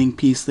shining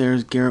piece there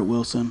is Garrett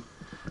Wilson.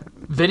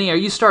 Vinny, are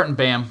you starting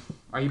Bam?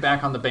 Are you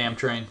back on the Bam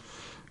train?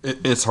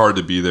 It's hard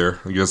to be there.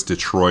 Against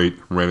Detroit,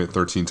 ran it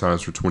 13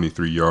 times for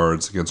 23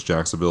 yards. Against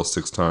Jacksonville,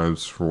 6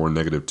 times for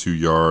 -2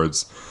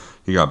 yards.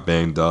 He got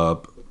banged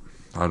up.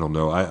 I don't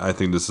know. I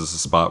think this is a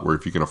spot where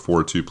if you can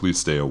afford to, please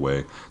stay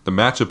away. The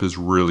matchup is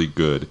really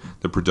good.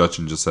 The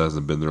production just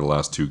hasn't been there the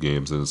last 2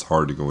 games, and it's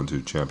hard to go into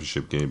a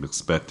championship game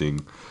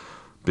expecting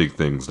big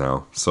things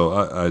now. So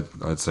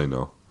I'd say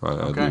no.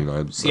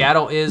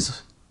 Seattle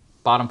is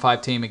bottom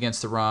 5 team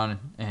against the run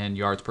and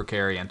yards per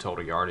carry and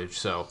total yardage,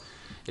 so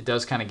it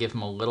does kind of give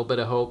them a little bit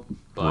of hope,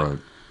 but Right.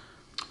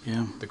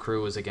 Yeah. the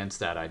crew is against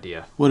that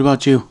idea. What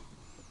about you?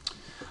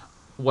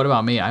 What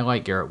about me? I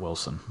like Garrett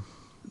Wilson.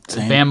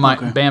 Same.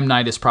 Okay. Bam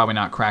Knight is probably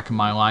not cracking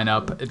my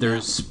lineup.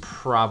 There's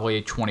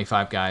probably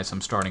 25 guys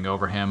I'm starting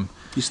over him.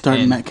 You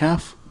starting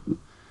Metcalf?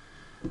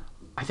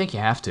 I think you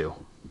have to.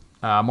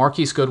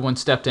 Marquise Goodwin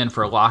stepped in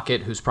for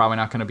Lockett, who's probably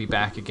not going to be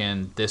back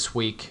again this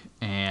week.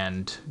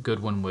 And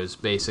Goodwin was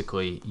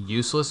basically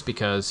useless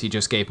because he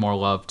just gave more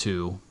love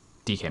to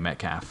DK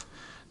Metcalf.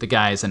 The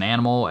guy is an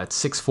animal at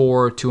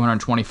 6'4",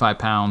 225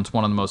 pounds,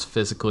 one of the most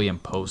physically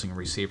imposing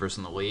receivers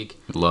in the league.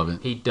 Love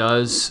it.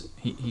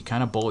 He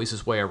kind of bullies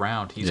his way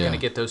around. He's going to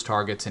get those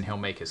targets, and he'll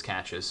make his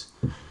catches.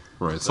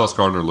 Right. Sauce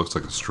Gardner looks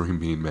like a string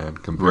bean, man,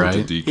 compared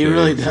to DK. He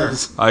really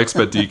does. I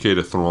expect DK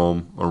to throw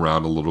him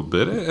around a little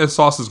bit. And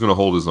Sauce is going to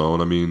hold his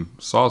own. I mean,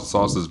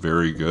 Sauce is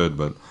very good,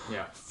 but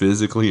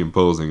physically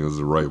imposing is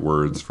the right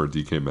words for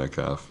DK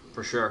Metcalf.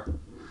 For sure.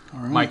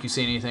 Right. Mike, you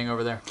seen anything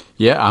over there?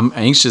 Yeah, I'm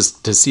anxious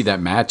to see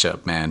that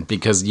matchup, man,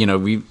 because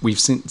we've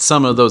seen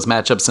some of those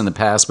matchups in the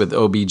past with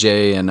OBJ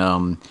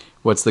and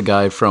what's the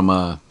guy from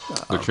the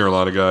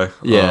Carolina guy?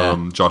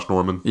 Yeah, Josh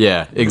Norman.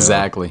 Yeah,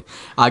 exactly.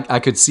 Yeah. I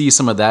could see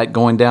some of that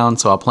going down,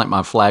 so I'll plant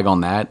my flag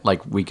on that.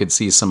 Like we could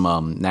see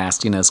some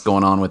nastiness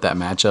going on with that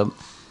matchup.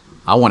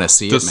 I want to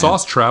see it. Does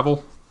Sauce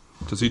travel?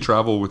 Does he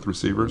travel with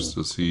receivers?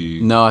 Does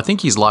he? No, I think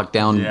he's locked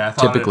down. Yeah, I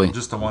thought typically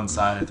just to one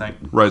side, I think.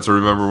 Right. So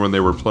remember when they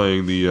were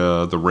playing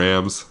the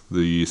Rams,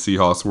 the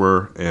Seahawks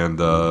were, and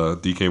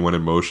DK went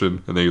in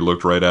motion, and they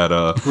looked right at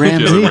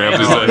Ramsey. Jalen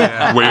Ramsey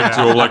said, waved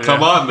to him like,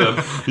 "Come on, then,"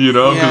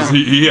 because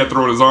he had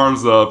thrown his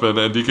arms up, and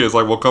DK's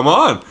like, "Well, come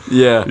on,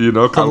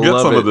 come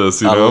get some of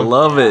this." I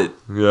love it.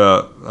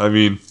 Yeah, I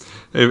mean.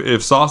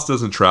 If Sauce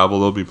doesn't travel,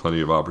 there'll be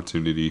plenty of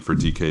opportunity for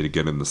DK to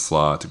get in the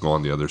slot, to go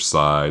on the other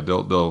side.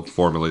 They'll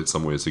formulate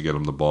some ways to get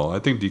him the ball. I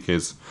think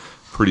DK's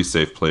pretty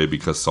safe play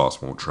because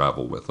Sauce won't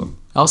travel with him.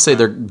 I'll say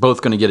they're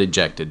both going to get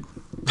ejected.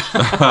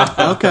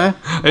 Okay. Wow,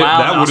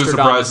 that wouldn't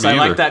surprise me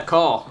either. I like that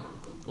call.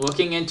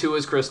 Looking into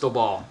his crystal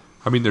ball.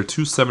 I mean, they're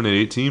 2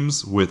 7-8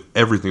 teams with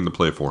everything to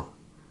play for.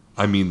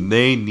 I mean,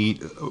 they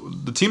need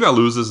the team that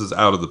loses is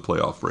out of the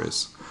playoff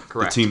race.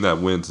 Correct. The team that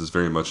wins is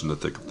very much in the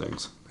thick of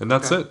things, and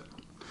that's it.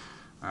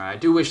 All right, I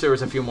do wish there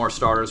was a few more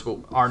starters, but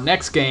our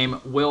next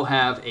game will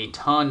have a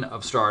ton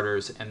of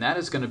starters, and that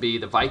is going to be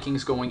the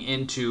Vikings going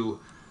into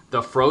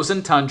the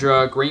frozen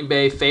tundra. Green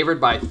Bay favored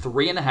by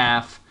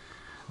 3.5.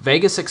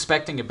 Vegas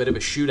expecting a bit of a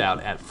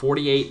shootout at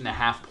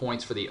 48.5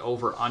 points for the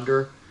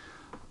over-under.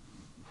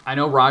 I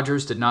know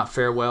Rodgers did not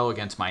fare well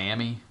against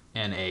Miami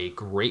in a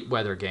great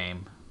weather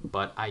game,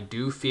 but I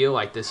do feel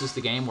like this is the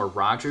game where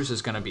Rodgers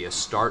is going to be a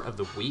start of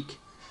the week.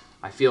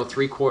 I feel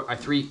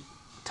three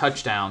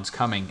touchdowns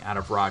coming out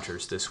of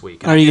Rodgers this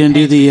week. Are you going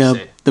to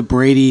do the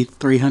Brady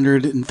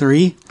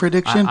 303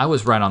 prediction? I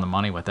was right on the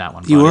money with that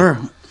one, buddy. You were.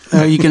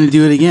 Are you going to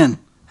do it again?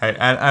 Hey,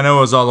 I know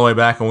it was all the way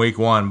back in week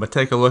 1, but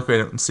take a look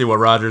at it and see what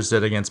Rodgers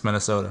did against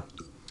Minnesota.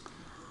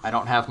 I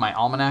don't have my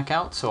almanac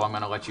out, so I'm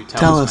going to let you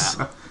tell us,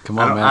 Matt. Come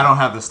on, man. I don't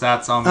have the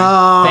stats on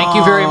me. Thank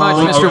you very much,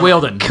 Mr.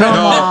 Wielden. Come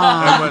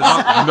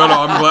on. No,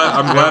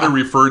 I'm glad it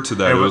referred to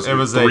that. It was a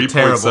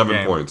 3.7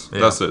 game. points. Yeah.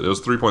 That's it. It was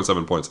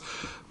 3.7 points.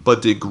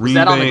 But did Green Is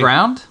that Bay... on the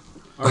ground?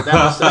 Or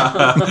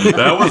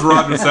that was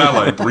Rodgers'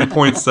 satellite.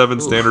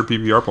 3.7 standard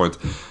PPR points.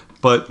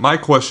 But my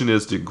question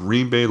is, did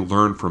Green Bay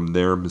learn from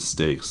their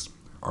mistakes?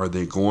 Are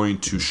they going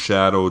to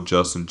shadow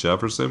Justin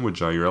Jefferson with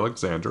Jair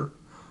Alexander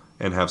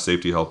and have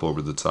safety help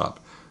over the top?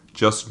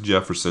 Justin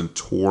Jefferson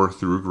tore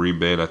through Green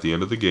Bay, and at the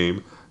end of the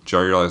game,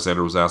 Jair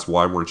Alexander was asked,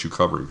 why weren't you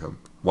covering him?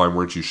 Why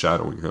weren't you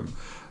shadowing him?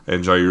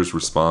 And Jair's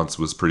response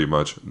was pretty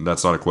much,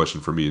 that's not a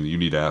question for me. You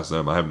need to ask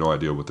them. I have no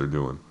idea what they're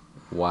doing.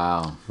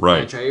 Wow.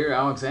 Right. Yeah, Jair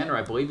Alexander,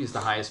 I believe he's the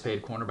highest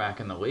paid cornerback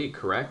in the league,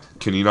 correct?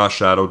 Can he not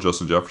shadow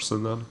Justin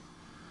Jefferson then?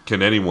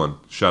 Can anyone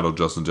shadow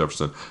Justin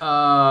Jefferson?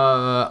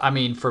 I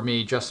mean, for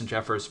me, Justin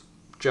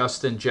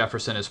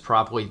Jefferson is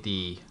probably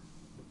the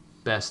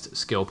best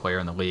skill player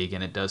in the league,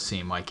 and it does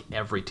seem like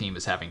every team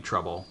is having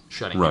trouble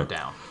shutting him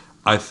down.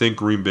 I think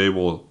Green Bay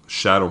will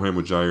shadow him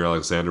with Jair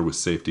Alexander with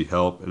safety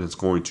help, and it's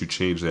going to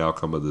change the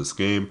outcome of this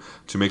game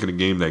to make it a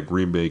game that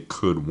Green Bay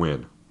could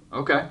win.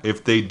 Okay.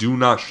 If they do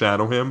not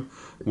shadow him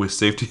with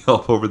safety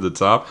help over the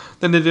top,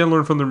 then they didn't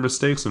learn from their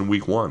mistakes in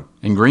week 1.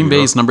 And Green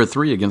Bay's number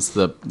 3 against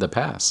the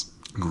pass.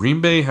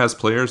 Green Bay has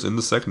players in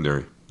the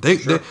secondary. They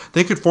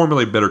could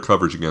formulate better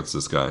coverage against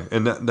this guy,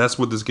 and that's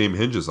what this game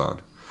hinges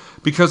on.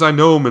 Because I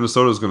know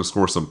Minnesota is going to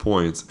score some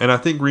points, and I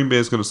think Green Bay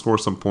is going to score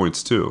some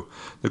points too.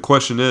 The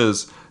question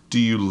is, do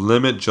you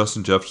limit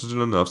Justin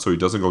Jefferson enough so he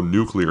doesn't go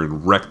nuclear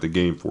and wreck the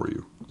game for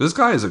you? This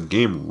guy is a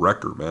game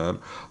wrecker, man.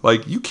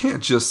 Like, you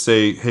can't just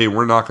say, hey,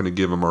 we're not going to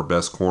give him our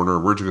best corner.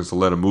 We're just going to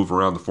let him move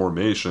around the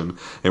formation,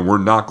 and we're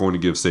not going to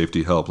give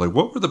safety help. Like,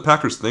 what were the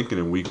Packers thinking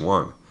in week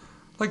 1?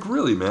 Like,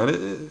 really,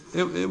 man,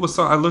 it was.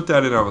 I looked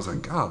at it and I was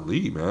like,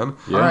 golly, man.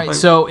 Yeah. All right, like,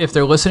 so if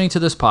they're listening to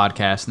this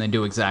podcast and they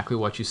do exactly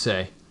what you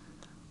say,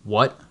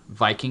 what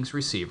Vikings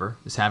receiver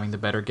is having the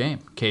better game,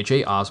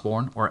 KJ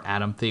Osborne or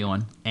Adam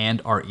Thielen,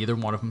 and are either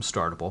one of them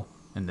startable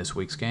in this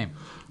week's game?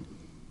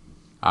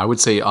 I would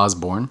say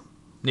Osborne.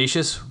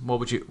 Nesius,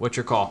 what's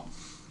your call?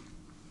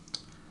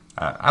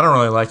 I don't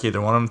really like either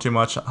one of them too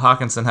much.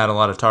 Hawkinson had a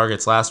lot of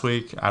targets last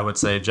week. I would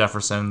say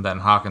Jefferson, then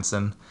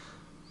Hawkinson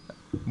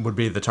would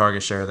be the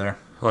target share there.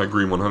 I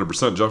agree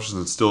 100%.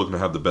 Jefferson's still going to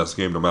have the best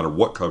game no matter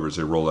what coverage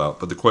they roll out.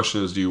 But the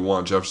question is, do you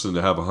want Jefferson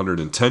to have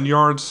 110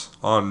 yards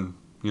on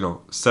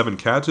 7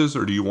 catches,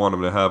 or do you want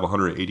him to have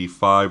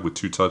 185 with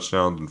 2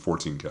 touchdowns and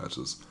 14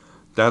 catches?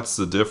 That's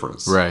the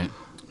difference. Right.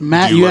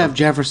 Matt, you have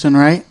Jefferson,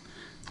 right?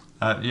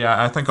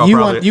 Yeah, I think I'll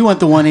probably... You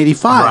want the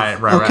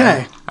 185. Right.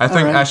 Okay. I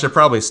think I should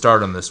probably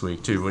start him this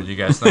week, too. What do you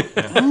guys think?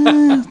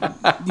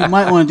 You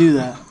might want to do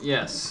that.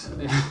 Yes.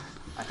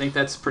 I think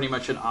that's pretty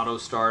much an auto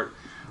start.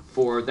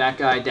 For that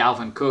guy,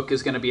 Dalvin Cook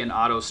is going to be an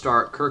auto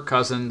start. Kirk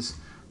Cousins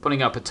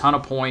putting up a ton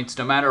of points,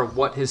 no matter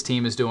what his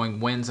team is doing,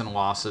 wins and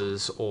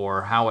losses,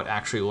 or how it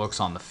actually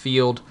looks on the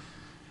field.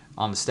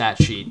 On the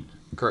stat sheet,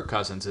 Kirk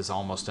Cousins is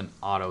almost an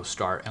auto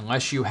start,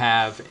 unless you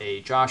have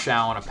a Josh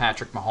Allen, a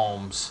Patrick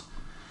Mahomes,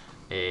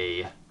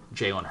 a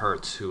Jalen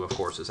Hurts, who, of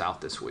course, is out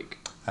this week.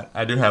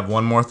 I do have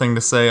one more thing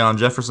to say on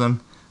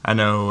Jefferson. I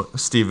know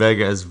Steve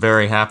Vega is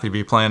very happy to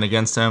be playing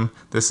against him.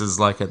 This is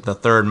like the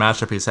third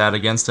matchup he's had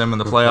against him in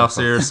the playoffs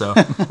here, so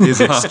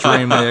he's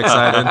extremely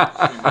excited.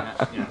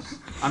 Yes.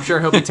 I'm sure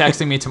he'll be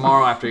texting me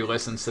tomorrow after he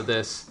listens to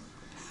this.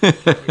 There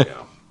we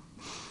go.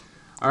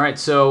 All right,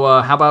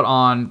 so how about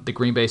on the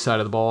Green Bay side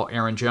of the ball,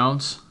 Aaron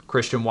Jones,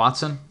 Christian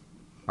Watson?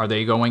 Are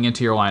they going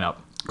into your lineup?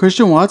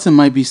 Christian Watson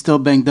might be still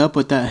banged up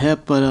with that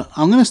hip, but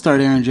I'm going to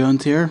start Aaron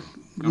Jones here.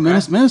 Okay.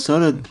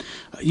 Minnesota,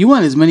 you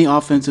want as many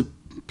offensive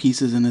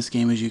pieces in this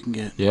game as you can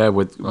get. Yeah,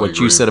 with what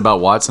you said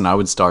about Watson, I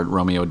would start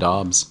Romeo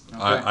Doubs.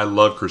 Okay. I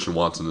love Christian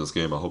Watson in this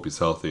game. I hope he's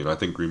healthy, and I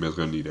think Green Bay's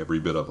going to need every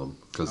bit of him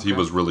because he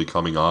was really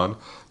coming on.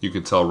 You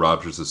can tell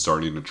Rodgers is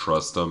starting to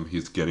trust him.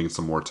 He's getting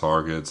some more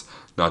targets,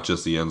 not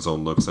just the end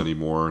zone looks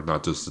anymore,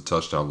 not just the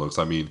touchdown looks.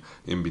 I mean,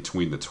 in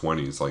between the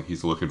 20s, like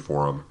he's looking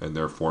for him, and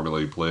they're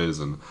formulating plays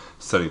and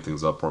setting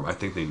things up for him. I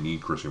think they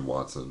need Christian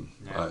Watson.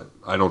 Yeah.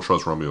 I don't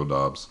trust Romeo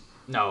Doubs.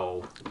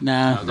 No.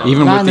 Nah,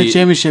 Even not with in the the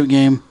championship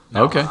game.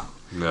 Okay.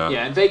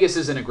 Yeah, and Vegas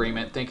is in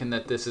agreement, thinking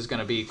that this is going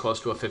to be close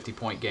to a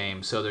 50-point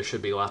game, so there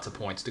should be lots of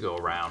points to go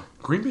around.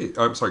 Green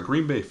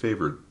Bay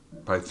favored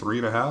by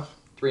 3.5.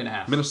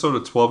 3.5.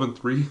 Minnesota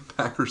 12-3,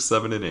 Packers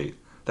 7-8.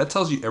 That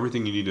tells you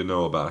everything you need to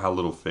know about how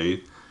little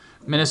faith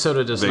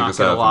Minnesota does Vegas not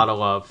get a has lot them. of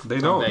love They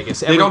from don't. Vegas.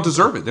 They don't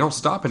deserve it. They don't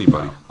stop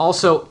anybody.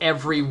 Also,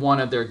 every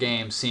one of their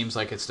games seems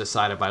like it's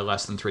decided by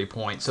less than 3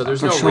 points, so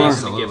there's no sure.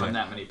 reason to give them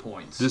that many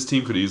points. This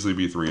team could easily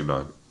be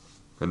 3-9,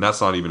 and that's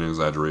not even an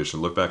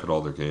exaggeration. Look back at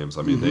all their games.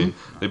 I mean,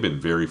 they've been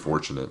very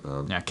fortunate.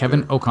 Yeah,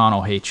 Kevin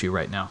O'Connell hates you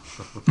right now.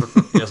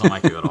 He doesn't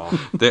like you at all.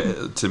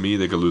 To me,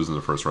 they could lose in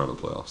the first round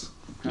of the playoffs.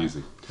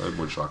 Easy. That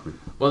wouldn't shock me.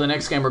 Well, the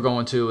next game we're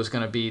going to is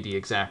going to be the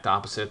exact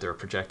opposite. They're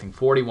projecting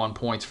 41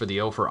 points for the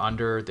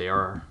over-under.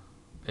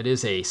 It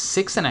is a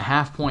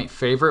 6.5-point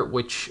favorite,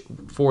 which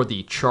for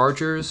the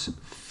Chargers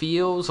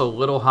feels a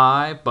little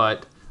high,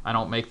 but I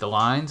don't make the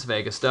lines.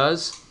 Vegas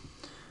does.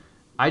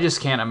 I just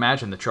can't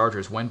imagine the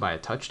Chargers win by a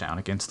touchdown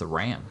against the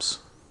Rams.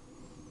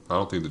 I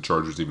don't think the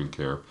Chargers even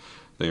care.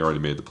 They already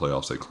made the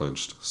playoffs. They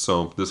clinched.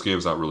 So this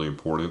game's not really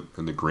important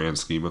in the grand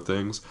scheme of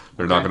things.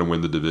 They're not going to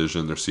win the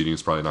division. Their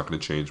seeding's probably not going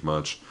to change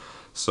much.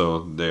 So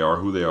they are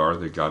who they are.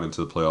 They got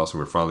into the playoffs, and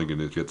we're finally going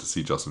to get to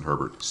see Justin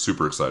Herbert.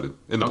 Super excited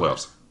in the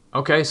playoffs.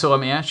 Okay, so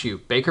let me ask you.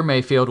 Baker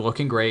Mayfield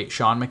looking great.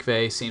 Sean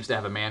McVay seems to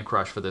have a man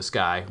crush for this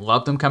guy.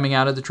 Loved him coming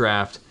out of the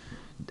draft.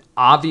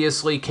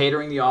 Obviously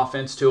catering the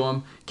offense to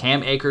him.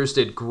 Cam Akers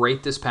did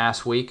great this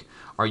past week.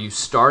 Are you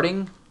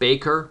starting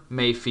Baker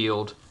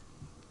Mayfield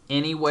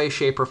any way,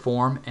 shape, or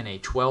form in a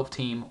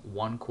 12-team,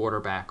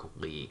 one-quarterback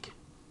league?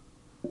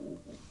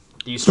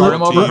 Do you start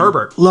him over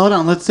Herbert? Hold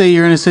on. Let's say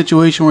you're in a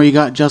situation where you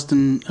got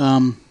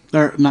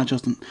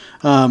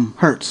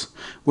Hurts,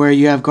 where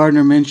you have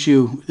Gardner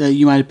Minshew that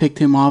you might have picked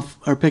him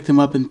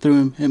up and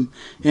threw him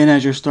in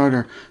as your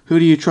starter. Who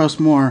do you trust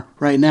more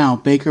right now,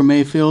 Baker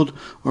Mayfield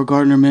or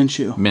Gardner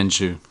Minshew?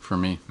 Minshew for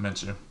me.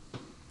 Minshew.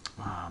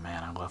 Oh,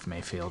 man, I love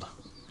Mayfield.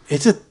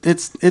 It's a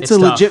It's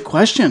legit tough.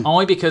 question.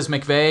 Only because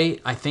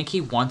McVay, I think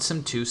he wants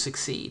him to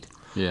succeed.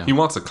 Yeah. He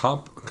wants a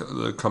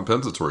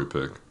compensatory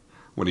pick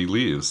when he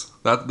leaves.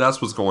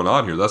 That's what's going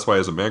on here. That's why he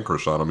has a man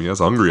crush on him. He has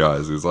hungry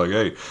eyes. He's like,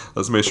 hey,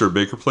 let's make sure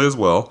Baker plays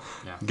well,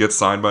 gets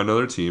signed by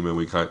another team, and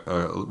we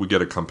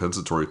get a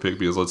compensatory pick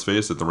because let's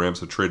face it, the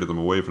Rams have traded them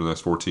away for the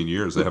next 14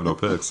 years. They have no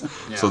picks.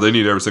 So they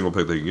need every single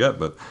pick they can get.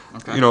 But,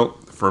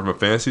 from a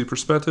fantasy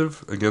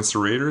perspective, against the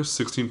Raiders,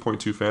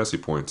 16.2 fantasy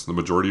points, the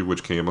majority of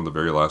which came on the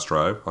very last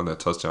drive on that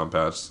touchdown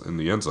pass in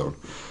the end zone.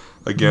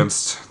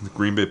 Against the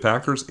Green Bay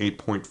Packers,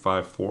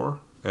 8.54.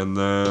 And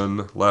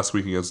then last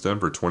week against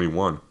Denver,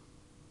 21.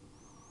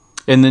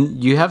 And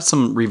then you have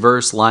some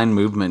reverse line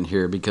movement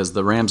here because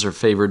the Rams are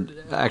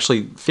favored.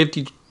 Actually,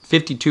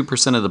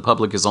 52% of the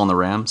public is on the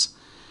Rams.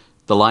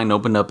 The line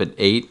opened up at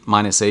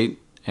 -8,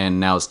 and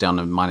now it's down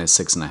to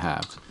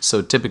 -6.5.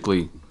 So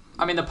typically,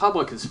 I mean, the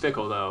public is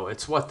fickle, though.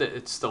 It's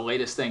the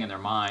latest thing in their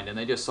mind, and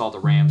they just saw the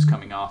Rams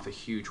coming off a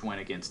huge win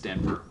against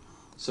Denver.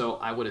 So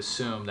I would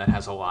assume that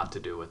has a lot to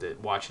do with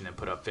it. Watching them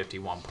put up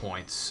 51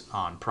 points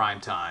on prime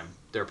time,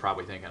 they're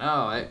probably thinking,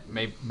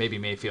 maybe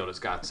Mayfield has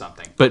got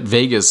something. But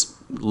Vegas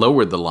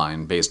lowered the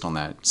line based on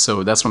that.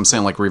 So that's what I'm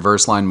saying, like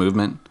reverse line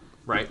movement.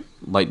 Right.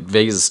 Like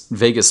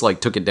Vegas like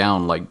took it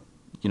down like,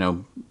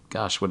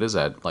 gosh, what is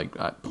that? Like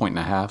a point and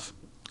a half.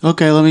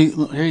 Okay,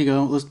 here you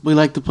go. We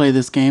like to play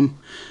this game.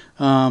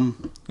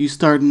 You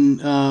starting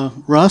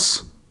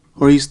Russ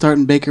or you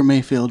starting Baker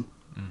Mayfield?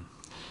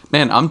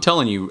 Man, I'm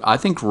telling you, I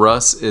think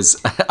Russ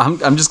is.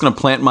 I'm just going to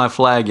plant my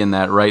flag in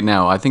that right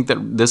now. I think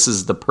that this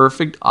is the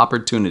perfect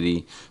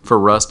opportunity for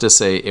Russ to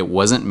say it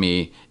wasn't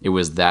me, it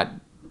was that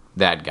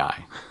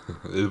guy.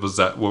 It was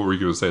that. What were you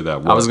going to say?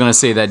 That I was going to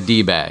say that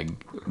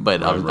D-bag,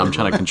 but I'm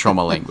trying to control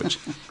my language.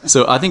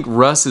 So I think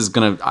Russ is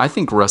going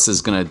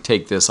to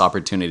take this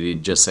opportunity to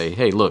just say,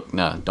 hey, look,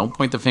 don't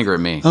point the finger at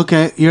me.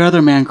 Okay, your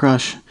other man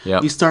crush.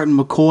 Yep. You starting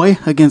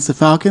McCoy against the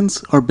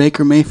Falcons or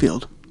Baker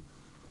Mayfield?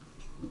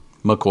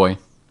 McCoy.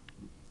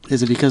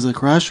 Is it because of the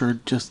crush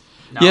or just...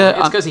 No, Yeah,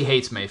 it's because he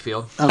hates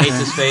Mayfield. Okay. Hates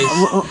his face.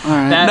 All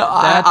right. That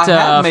I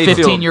have Mayfield.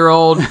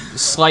 15-year-old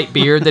slight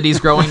beard that he's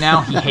growing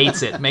now, he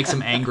hates it. It makes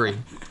him angry.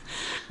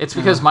 It's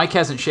because Mike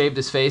hasn't shaved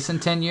his face in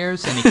 10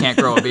 years, and he can't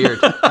grow a beard.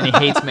 And he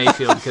hates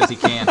Mayfield because he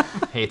can.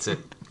 Hates it.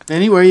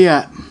 Benny, where you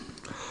at?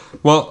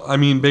 Well, I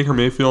mean, Baker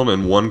Mayfield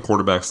in one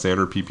quarterback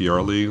standard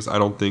PPR leagues, I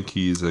don't think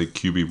he's a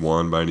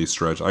QB1 by any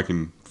stretch. I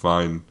can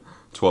find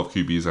 12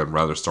 QBs I'd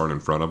rather start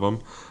in front of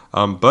him.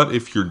 But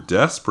if you're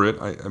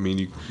desperate, I mean,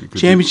 you could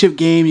Championship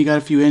game, you got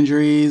a few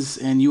injuries,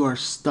 and you are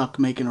stuck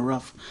making a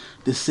rough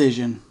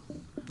decision.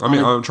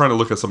 I'm trying to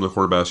look at some of the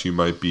quarterbacks you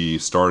might be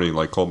starting.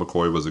 Like Colt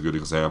McCoy was a good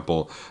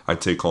example.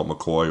 I'd take Colt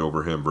McCoy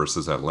over him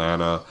versus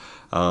Atlanta.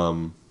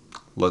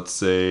 Let's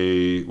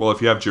say, well,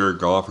 if you have Jared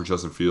Goff or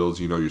Justin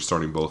Fields, you're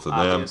starting both of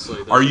them.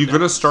 Obviously, Are you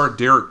going to start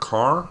Derek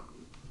Carr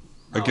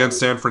against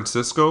San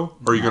Francisco?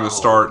 Or are you going to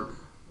start...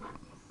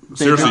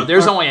 Seriously,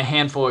 There's only a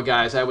handful of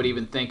guys I would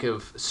even think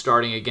of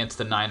starting against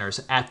the Niners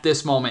at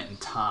this moment in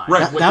time.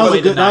 Right. That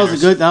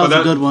was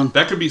a good one.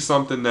 That could be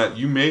something that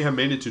you may have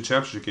made it to a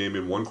championship game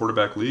in one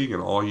quarterback league,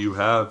 and all you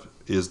have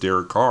is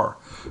Derek Carr.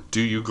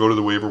 Do you go to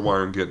the waiver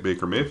wire and get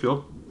Baker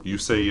Mayfield? You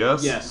say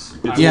yes. Yes.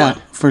 Yeah,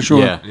 for sure.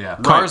 Yeah.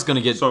 Carr's going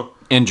to get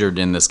injured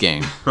in this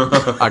game.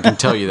 I can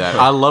tell you that.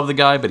 I love the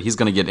guy, but he's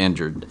going to get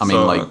injured.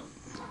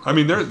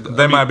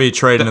 They might be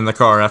trading in the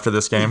car after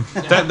this game.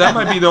 That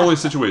might be the only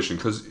situation.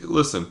 Because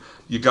listen,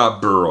 you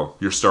got Burrow,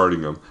 you're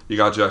starting him. You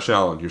got Josh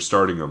Allen, you're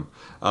starting him.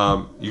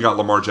 You got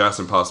Lamar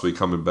Jackson possibly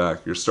coming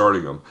back, you're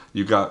starting him.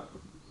 You got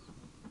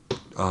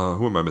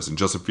who am I missing?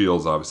 Justin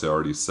Fields, obviously, I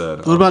already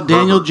said. What about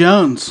Daniel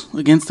Jones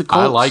against the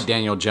Colts? I like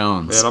Daniel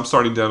Jones. Man, I'm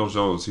starting Daniel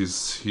Jones.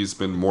 He's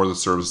been more than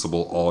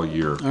serviceable all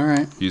year. All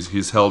right.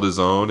 He's held his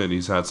own and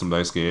he's had some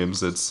nice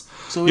games.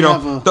 So we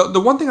have the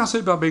one thing I'll say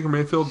about Baker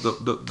Mayfield,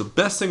 the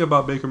best thing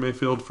about Baker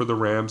Mayfield for the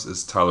Rams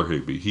is Tyler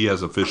Higbee. He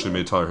has officially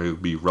made Tyler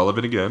Higbee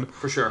relevant again.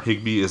 For sure.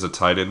 Higbee is a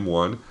tight end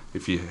one.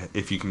 If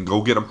you can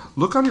go get him,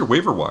 look on your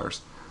waiver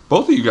wires.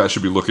 Both of you guys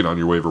should be looking on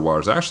your waiver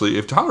wires. Actually,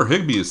 if Tyler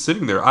Higbee is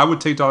sitting there, I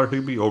would take Tyler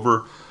Higbee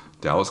over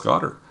Dallas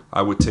Goedert.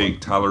 I would take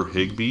Tyler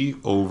Higbee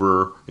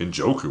over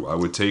Njoku. I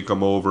would take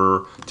him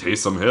over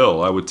Taysom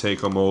Hill. I would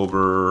take him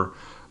over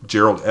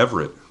Gerald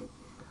Everett.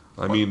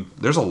 I mean,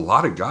 there's a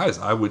lot of guys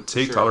I would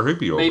take Tyler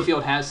Higbee over.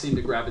 Mayfield has seemed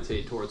to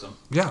gravitate towards him.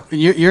 Yeah.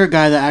 You're a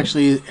guy that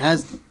actually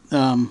has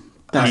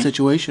that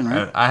situation,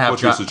 right? I have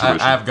What's your situation?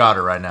 I have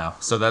Goddard right now,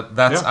 so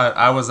that's. Yeah.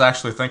 I was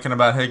actually thinking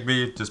about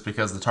Higbee just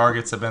because the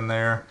targets have been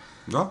there.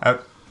 No.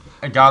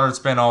 And Goddard's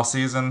been all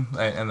season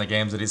in the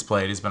games that he's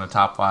played. He's been a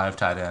top 5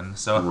 tight end.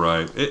 So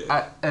Right.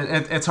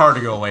 it's hard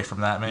to go away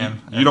from that,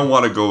 man. You don't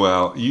want to go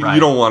out. You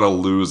don't want to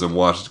lose and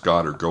watch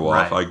Goddard go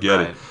off. I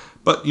get it.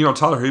 But,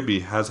 Tyler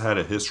Higbee has had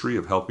a history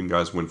of helping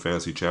guys win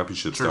fantasy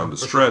championships down the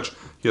stretch. Sure.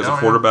 He has a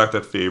quarterback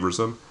that favors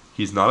him.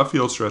 He's not a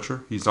field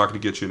stretcher. He's not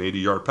going to get you an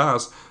 80-yard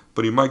pass,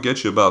 but he might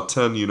get you about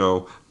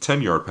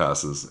 10-yard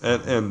passes.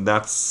 And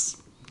that's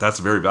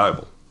very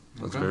valuable.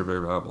 That's very,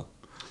 very valuable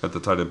at the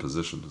tight end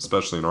position,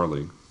 especially in our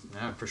league.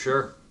 Yeah, for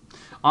sure.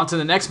 On to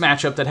the next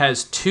matchup that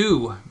has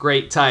two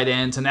great tight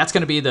ends, and that's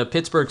going to be the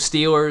Pittsburgh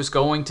Steelers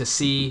going to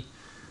see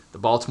the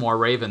Baltimore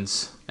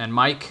Ravens. And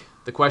Mike,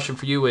 the question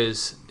for you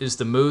is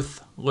the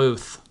Muth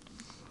Luth?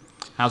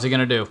 How's he going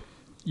to do?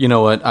 You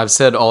know what? I've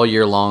said all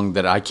year long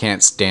that I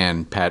can't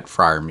stand Pat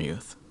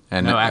Fryermuth.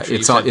 And No, actually,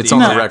 it's you on said it's the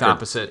on the exact record.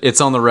 opposite. It's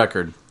on the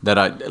record that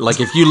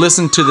if you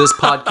listen to this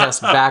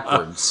podcast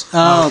backwards.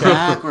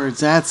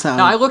 Backwards. That's how.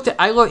 No, I looked.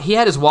 He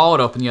had his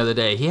wallet open the other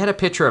day. He had a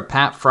picture of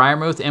Pat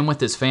Fryermuth in with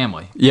his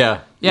family.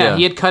 Yeah.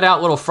 He had cut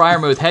out little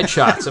Fryermuth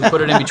headshots and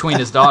put it in between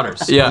his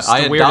daughters. Yeah, It's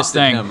the weirdest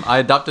thing. him. I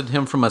adopted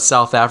him from a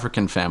South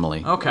African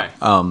family. Okay.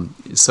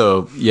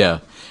 So yeah,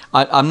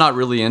 I'm not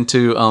really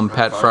into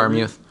Pat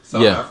Fryermuth.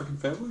 South Yeah. African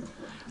family?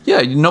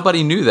 Yeah,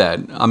 nobody knew that.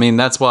 I mean,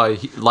 that's why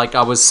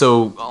I was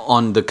so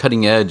on the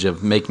cutting edge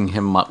of making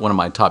him one of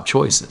my top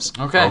choices.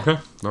 Okay. Okay.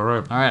 All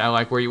right. All right. I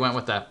like where you went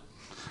with that.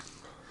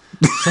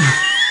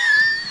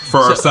 For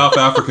our South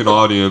African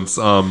audience,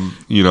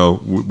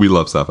 we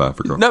love South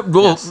Africa. No,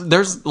 well,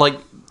 there's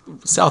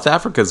South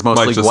Africa is Might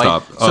mostly just white.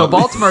 stop. So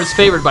Baltimore is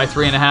favored by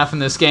 3.5 in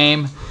this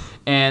game,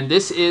 and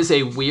this is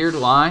a weird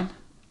line.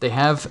 They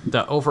have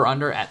the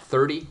over/under at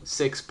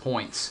 36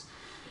 points.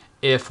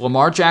 If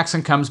Lamar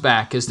Jackson comes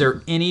back, is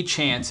there any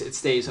chance it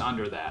stays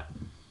under that?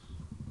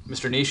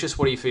 Mr. Nesius,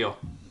 what do you feel?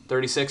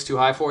 36 too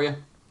high for you?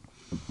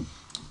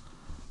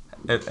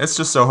 It's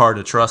just so hard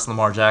to trust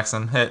Lamar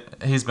Jackson.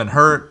 He's been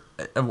hurt.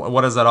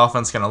 What is that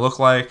offense going to look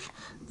like?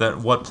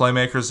 What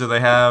playmakers do they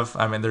have?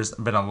 I mean, there's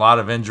been a lot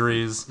of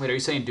injuries. Wait, are you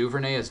saying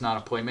Duvernay is not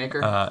a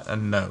playmaker?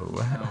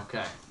 No.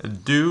 Okay.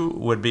 Du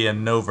would be a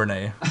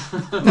Novernay.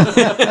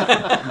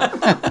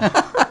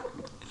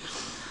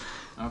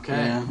 Okay.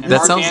 Yeah. And That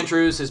Mark sounds-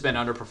 Andrews has been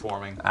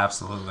underperforming.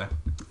 Absolutely.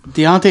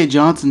 Deontay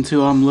Johnson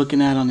too. I'm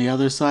looking at on the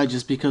other side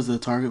just because of the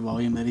target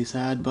volume that he's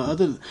had.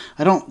 But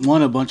I don't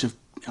want a bunch of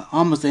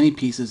almost any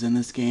pieces in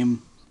this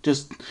game.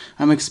 Just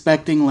I'm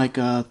expecting like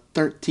a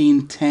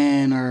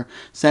 13-10 or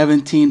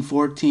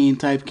 17-14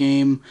 type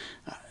game.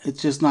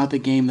 It's just not the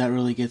game that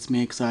really gets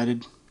me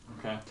excited.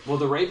 Okay. Well,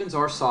 the Ravens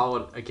are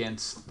solid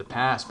against the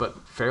pass,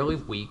 but fairly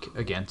weak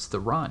against the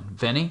run.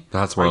 Vinny?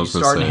 That's what are I you was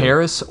gonna starting say.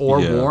 Harris or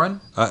Yeah.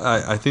 Warren?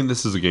 I think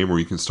this is a game where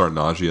you can start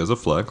Najee as a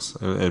flex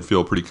and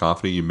feel pretty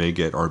confident you may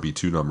get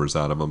RB2 numbers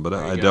out of him, but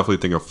I you go. definitely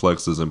think a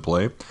flex is in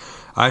play.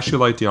 I actually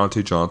like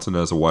Deontay Johnson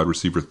as a wide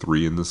receiver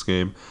 3 in this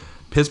game.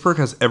 Pittsburgh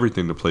has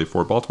everything to play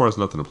for. Baltimore has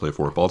nothing to play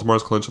for.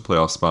 Baltimore's clinched a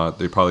playoff spot.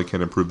 They probably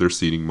can't improve their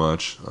seeding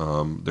much.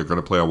 They're going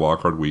to play a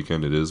wildcard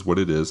weekend. It is what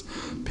it is.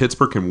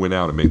 Pittsburgh can win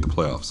out and make the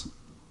playoffs.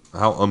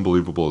 How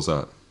unbelievable is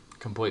that?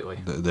 Completely.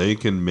 They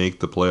can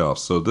make the playoffs.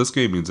 So this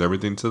game means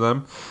everything to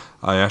them.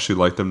 I actually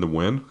like them to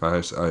win.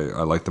 I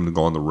like them to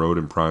go on the road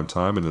in prime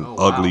time in an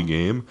ugly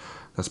game.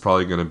 That's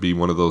probably going to be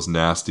one of those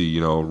nasty,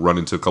 run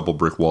into a couple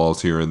brick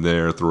walls here and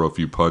there, throw a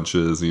few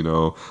punches,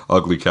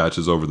 ugly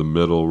catches over the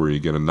middle where you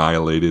get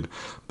annihilated.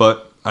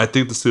 But I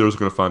think the Steelers are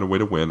going to find a way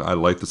to win. I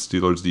like the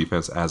Steelers'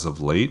 defense as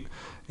of late,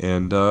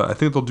 and I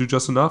think they'll do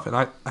just enough. And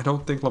I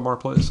don't think Lamar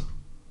plays.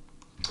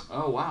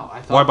 Oh, wow. I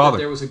Why thought bother?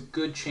 that there was a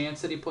good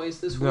chance that he plays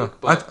this Yeah, week.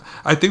 But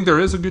I think there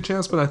is a good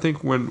chance, but I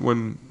think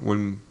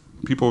when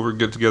people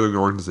get together in the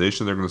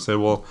organization, they're going to say,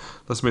 well,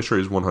 let's make sure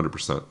he's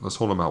 100%. Let's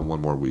hold him out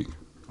one more week.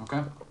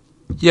 okay.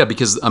 Yeah,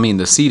 because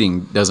the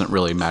seeding doesn't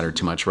really matter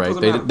too much, right?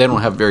 Doesn't They matter.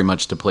 don't have very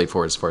much to play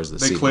for as far as the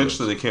They seeding clinched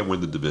goes. that they can't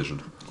win the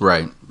division.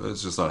 Right.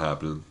 It's just not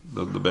happening.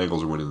 The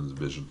Bengals are winning the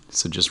division.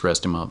 So just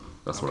rest him up.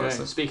 That's what I Okay.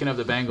 say. Speaking of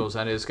the Bengals,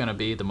 that is going to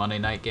be the Monday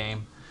night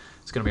game.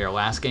 It's going to be our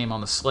last game on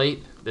the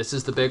slate. This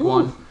is the big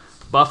one.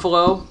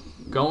 Buffalo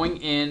going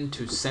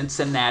into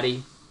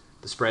Cincinnati.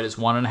 The spread is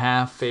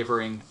 1.5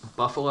 favoring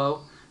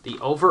Buffalo. The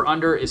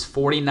over-under is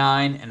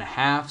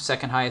 49.5,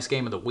 second highest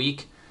game of the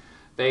week.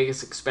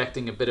 Vegas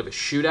expecting a bit of a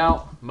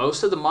shootout.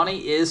 Most of the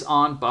money is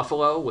on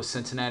Buffalo, with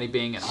Cincinnati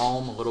being at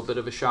home, a little bit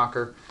of a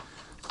shocker.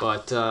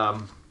 But,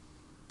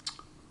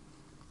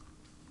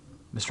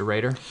 Mr.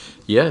 Rader?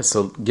 Yeah,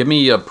 so give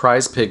me a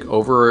prize pick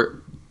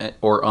over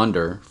or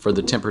under for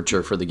the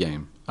temperature for the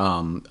game.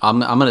 I'm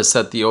going to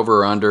set the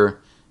over or under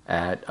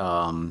at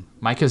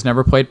Mike has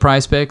never played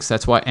Prize Picks.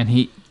 That's why,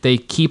 and they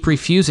keep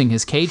refusing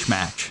his cage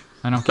match.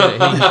 I don't get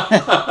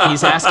it.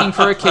 He's asking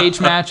for a cage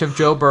match of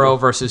Joe Burrow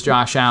versus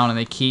Josh Allen, and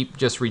they keep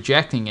just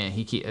rejecting it.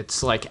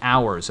 It's like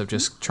hours of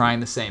just trying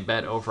the same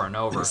bet over and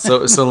over. so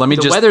let me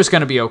The just weather's going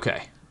to be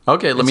okay.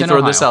 Okay, let It's me in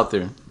throw this Ohio. out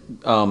there.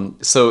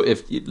 So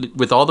if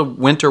with all the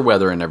winter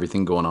weather and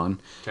everything going on,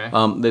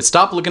 Okay.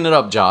 stop looking it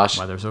up, Josh.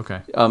 Weather's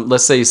okay.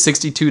 Let's say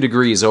 62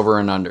 degrees over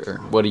and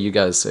under. What do you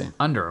guys say?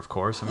 Under, of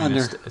course. I mean,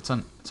 Under. it's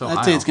Ohio.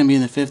 I'd say it's going to be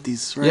in the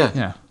 50s, right?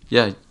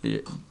 Yeah. Yeah.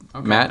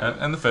 Matt?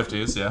 In the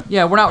 50s, yeah.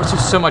 Yeah, we're not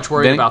so much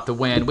worried Benny? about the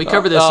wind. We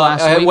covered this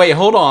last week. Wait,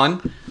 hold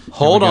on.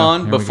 Hold go.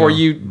 on Here we before go.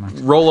 you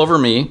roll over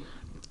me.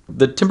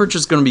 The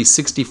temperature's going to be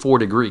 64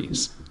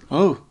 degrees.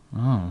 Oh,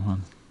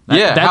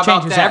 That how about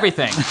changes that?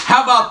 everything.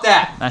 How about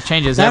that? That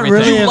changes That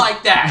everything. really-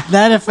 Like that?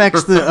 that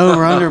affects the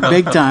over/under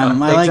big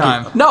time. I Big like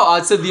time. it. No,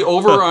 I said the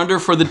over or under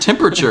for the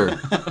temperature.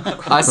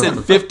 I said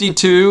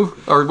 52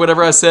 or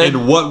whatever I said.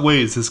 In what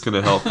way is this going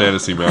to help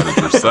fantasy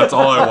managers? That's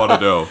all I want to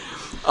know.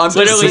 I'm just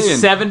Literally saying.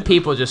 7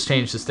 people just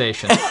changed the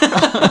station.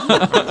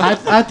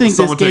 I think this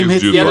Someone game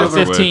takes hits juice the The other box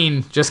away. over.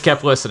 15 just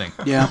kept listening.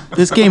 Yeah,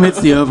 this game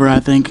hits the over. I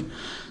think.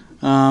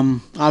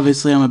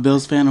 Obviously, I'm a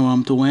Bills fan. I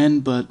want them to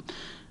win, but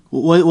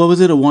what was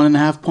it? A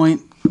 1.5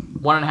 point?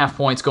 1.5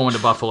 points going to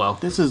Buffalo.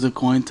 This is a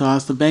coin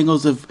toss. The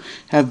Bengals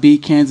have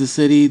beat Kansas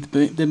City.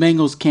 The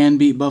Bengals can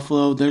beat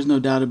Buffalo. There's no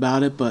doubt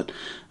about it. But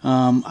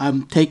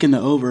I'm taking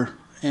the over,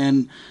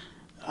 and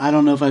I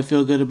don't know if I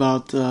feel good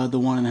about the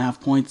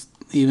 1.5 points,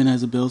 even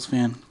as a Bills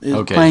fan. It's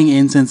Okay. playing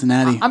in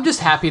Cincinnati. I'm just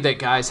happy that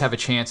guys have a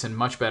chance in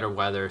much better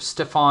weather.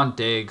 Stephon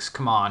Diggs,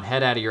 come on,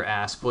 head out of your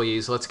ass,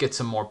 please. Let's get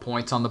some more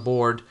points on the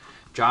board.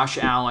 Josh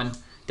Allen.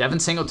 Devin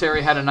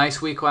Singletary had a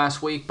nice week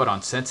last week, but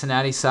on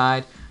Cincinnati's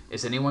side,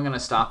 is anyone going to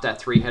stop that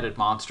three-headed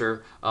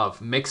monster of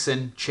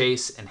Mixon,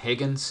 Chase, and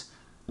Higgins?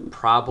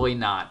 Probably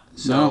not.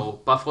 So No.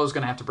 Buffalo's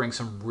going to have to bring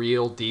some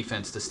real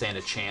defense to stand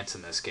a chance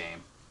in this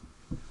game.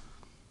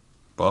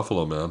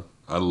 Buffalo, man.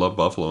 I love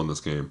Buffalo in this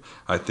game.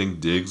 I think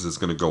Diggs is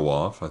going to go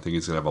off. I think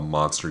he's going to have a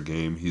monster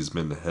game. He's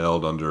been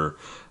held under,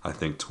 I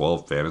think,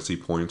 12 fantasy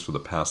points for the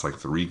past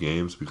 3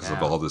 games because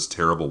of all this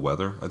terrible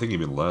weather. I think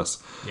even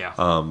less. Yeah.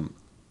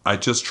 I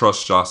just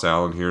trust Josh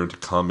Allen here to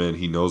come in.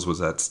 He knows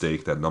what's at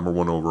stake, that number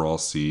 1 overall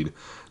seed.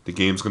 The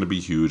game's going to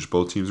be huge.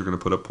 Both teams are going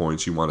to put up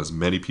points. You want as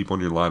many people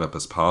in your lineup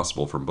as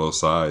possible from both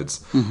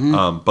sides.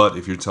 But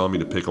if you're telling me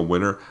to pick a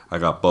winner, I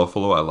got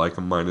Buffalo. I like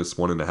them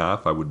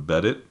 -1.5. I would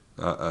bet it.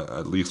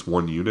 At least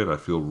 1 unit. I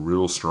feel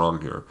real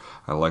strong here.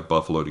 I like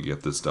Buffalo to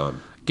get this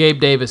done. Gabe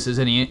Davis is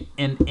in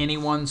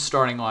anyone's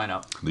starting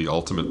lineup. The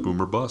ultimate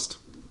boomer bust.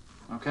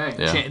 Okay.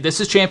 Yeah. This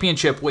is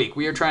championship week.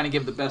 We are trying to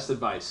give the best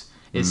advice.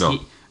 No.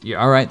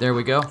 All right, there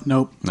we go.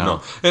 Nope.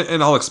 No.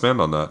 And I'll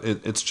expand on that.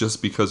 It's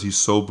just because he's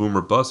so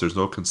boomer bust. There's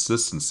no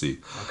consistency.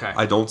 Okay.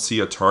 I don't see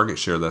a target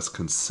share that's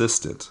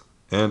consistent.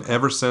 And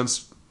ever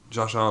since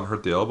Josh Allen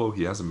hurt the elbow,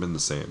 he hasn't been the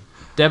same.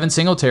 Devin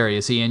Singletary,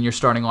 is he in your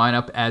starting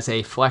lineup as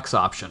a flex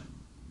option?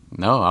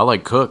 No, I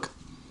like Cook.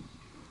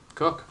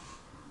 Cook.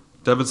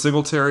 Devin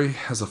Singletary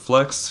as a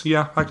flex?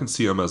 Yeah, I can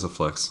see him as a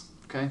flex.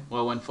 Okay,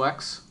 low end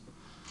flex.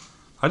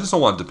 I just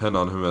don't want to depend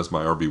on him as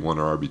my RB1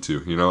 or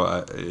RB2. You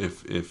know,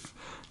 if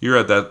you're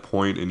at that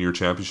point in your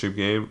championship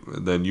game,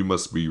 then you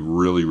must be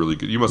really, really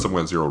good. You must have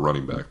went 0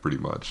 running back, pretty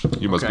much.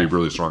 You must be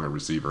really strong at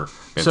receiver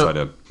and tight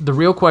end. The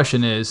real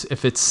question is,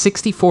 if it's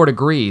 64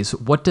 degrees,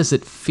 what does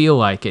it feel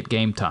like at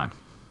game time?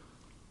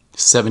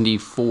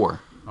 74.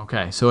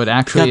 Okay, so it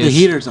actually Got the is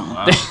heaters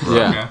on.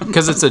 Yeah,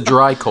 because it's a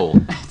dry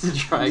cold. it's a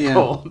dry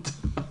cold.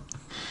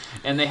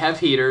 And they have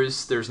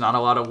heaters. There's not a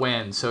lot of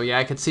wind. So, yeah,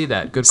 I could see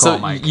that. Good call, So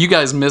Mike. you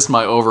guys missed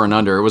my over and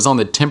under. It was on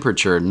the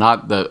temperature,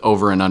 not the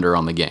over and under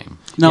on the game.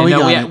 No,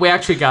 we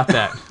actually got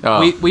that.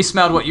 We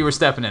smelled what you were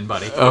stepping in,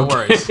 buddy. No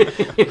worries.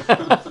 If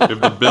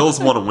the Bills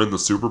want to win the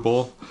Super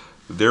Bowl,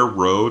 their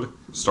road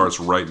starts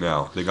right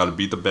now. They got to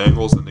beat the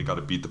Bengals and they got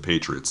to beat the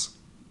Patriots.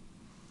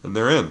 And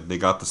they're in. They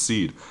got the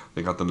seed.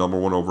 They got the number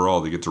 1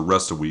 overall. They get to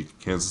rest a week.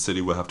 Kansas City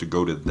will have to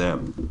go to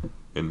them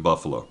in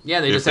Buffalo.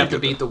 Yeah, they just have to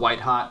beat the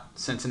white-hot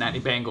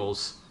Cincinnati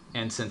Bengals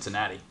in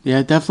Cincinnati. Yeah,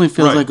 it definitely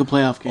feels like a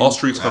playoff game. All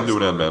streaks come to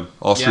an end, man.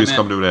 All streaks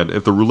come to an end.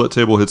 If the roulette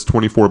table hits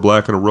 24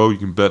 black in a row, you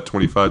can bet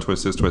 25,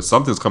 26, 20.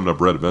 Something's coming up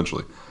red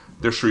eventually.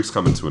 Their streak's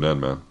coming to an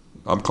end, man.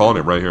 I'm calling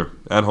it right here.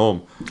 At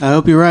home. I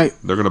hope you're right.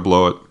 They're going to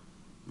blow it.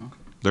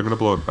 They're going to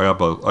blow it.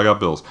 I got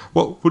Bills.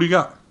 Well, who do you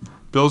got?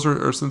 Bills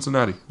or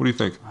Cincinnati? What do you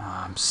think?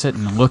 I'm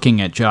sitting looking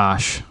at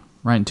Josh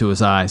right into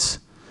his eyes.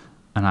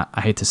 And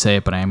I hate to say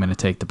it, but I am going to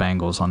take the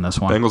Bengals on this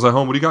one. Bengals at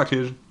home. What do you got,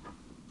 Cajun?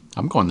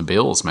 I'm going the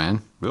Bills,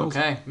 man. Bills.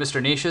 Okay,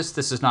 Mr. Nesius,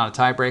 this is not a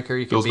tiebreaker.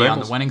 You can Bills, be on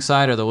Bengals. the winning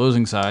side or the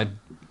losing side.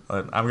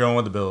 I'm going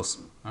with the Bills.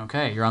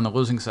 Okay, you're on the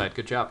losing side.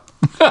 Good job.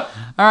 All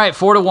right,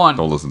 4-1.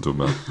 Don't listen to him,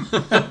 man.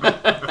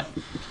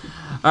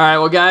 All right,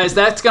 well, guys,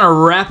 that's going to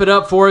wrap it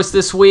up for us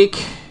this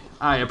week.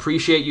 I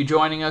appreciate you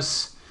joining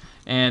us.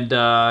 And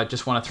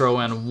just want to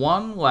throw in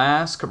one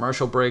last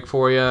commercial break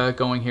for you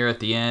going here at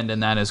the end,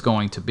 and that is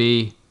going to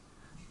be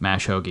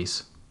Mash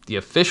Hoagies, the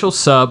official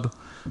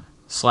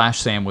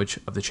sub/sandwich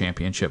of the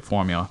championship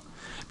formula.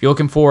 If you're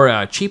looking for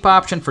a cheap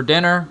option for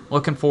dinner,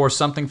 looking for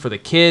something for the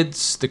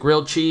kids, the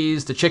grilled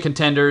cheese, the chicken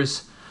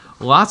tenders,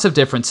 lots of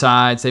different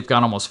sides. They've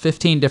got almost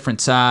 15 different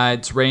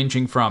sides,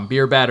 ranging from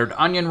beer-battered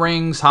onion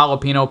rings,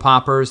 jalapeno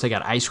poppers. They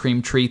got ice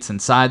cream treats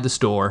inside the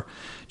store.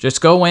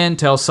 Just go in,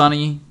 tell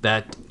Sonny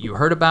that you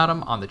heard about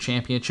him on the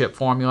championship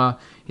formula.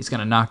 He's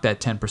going to knock that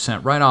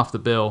 10% right off the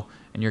bill,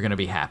 and you're going to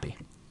be happy.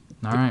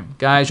 All right,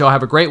 guys, y'all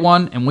have a great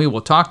one, and we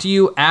will talk to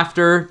you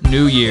after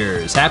New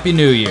Year's. Happy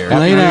New Year.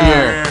 Later.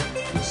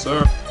 Yes,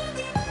 sir.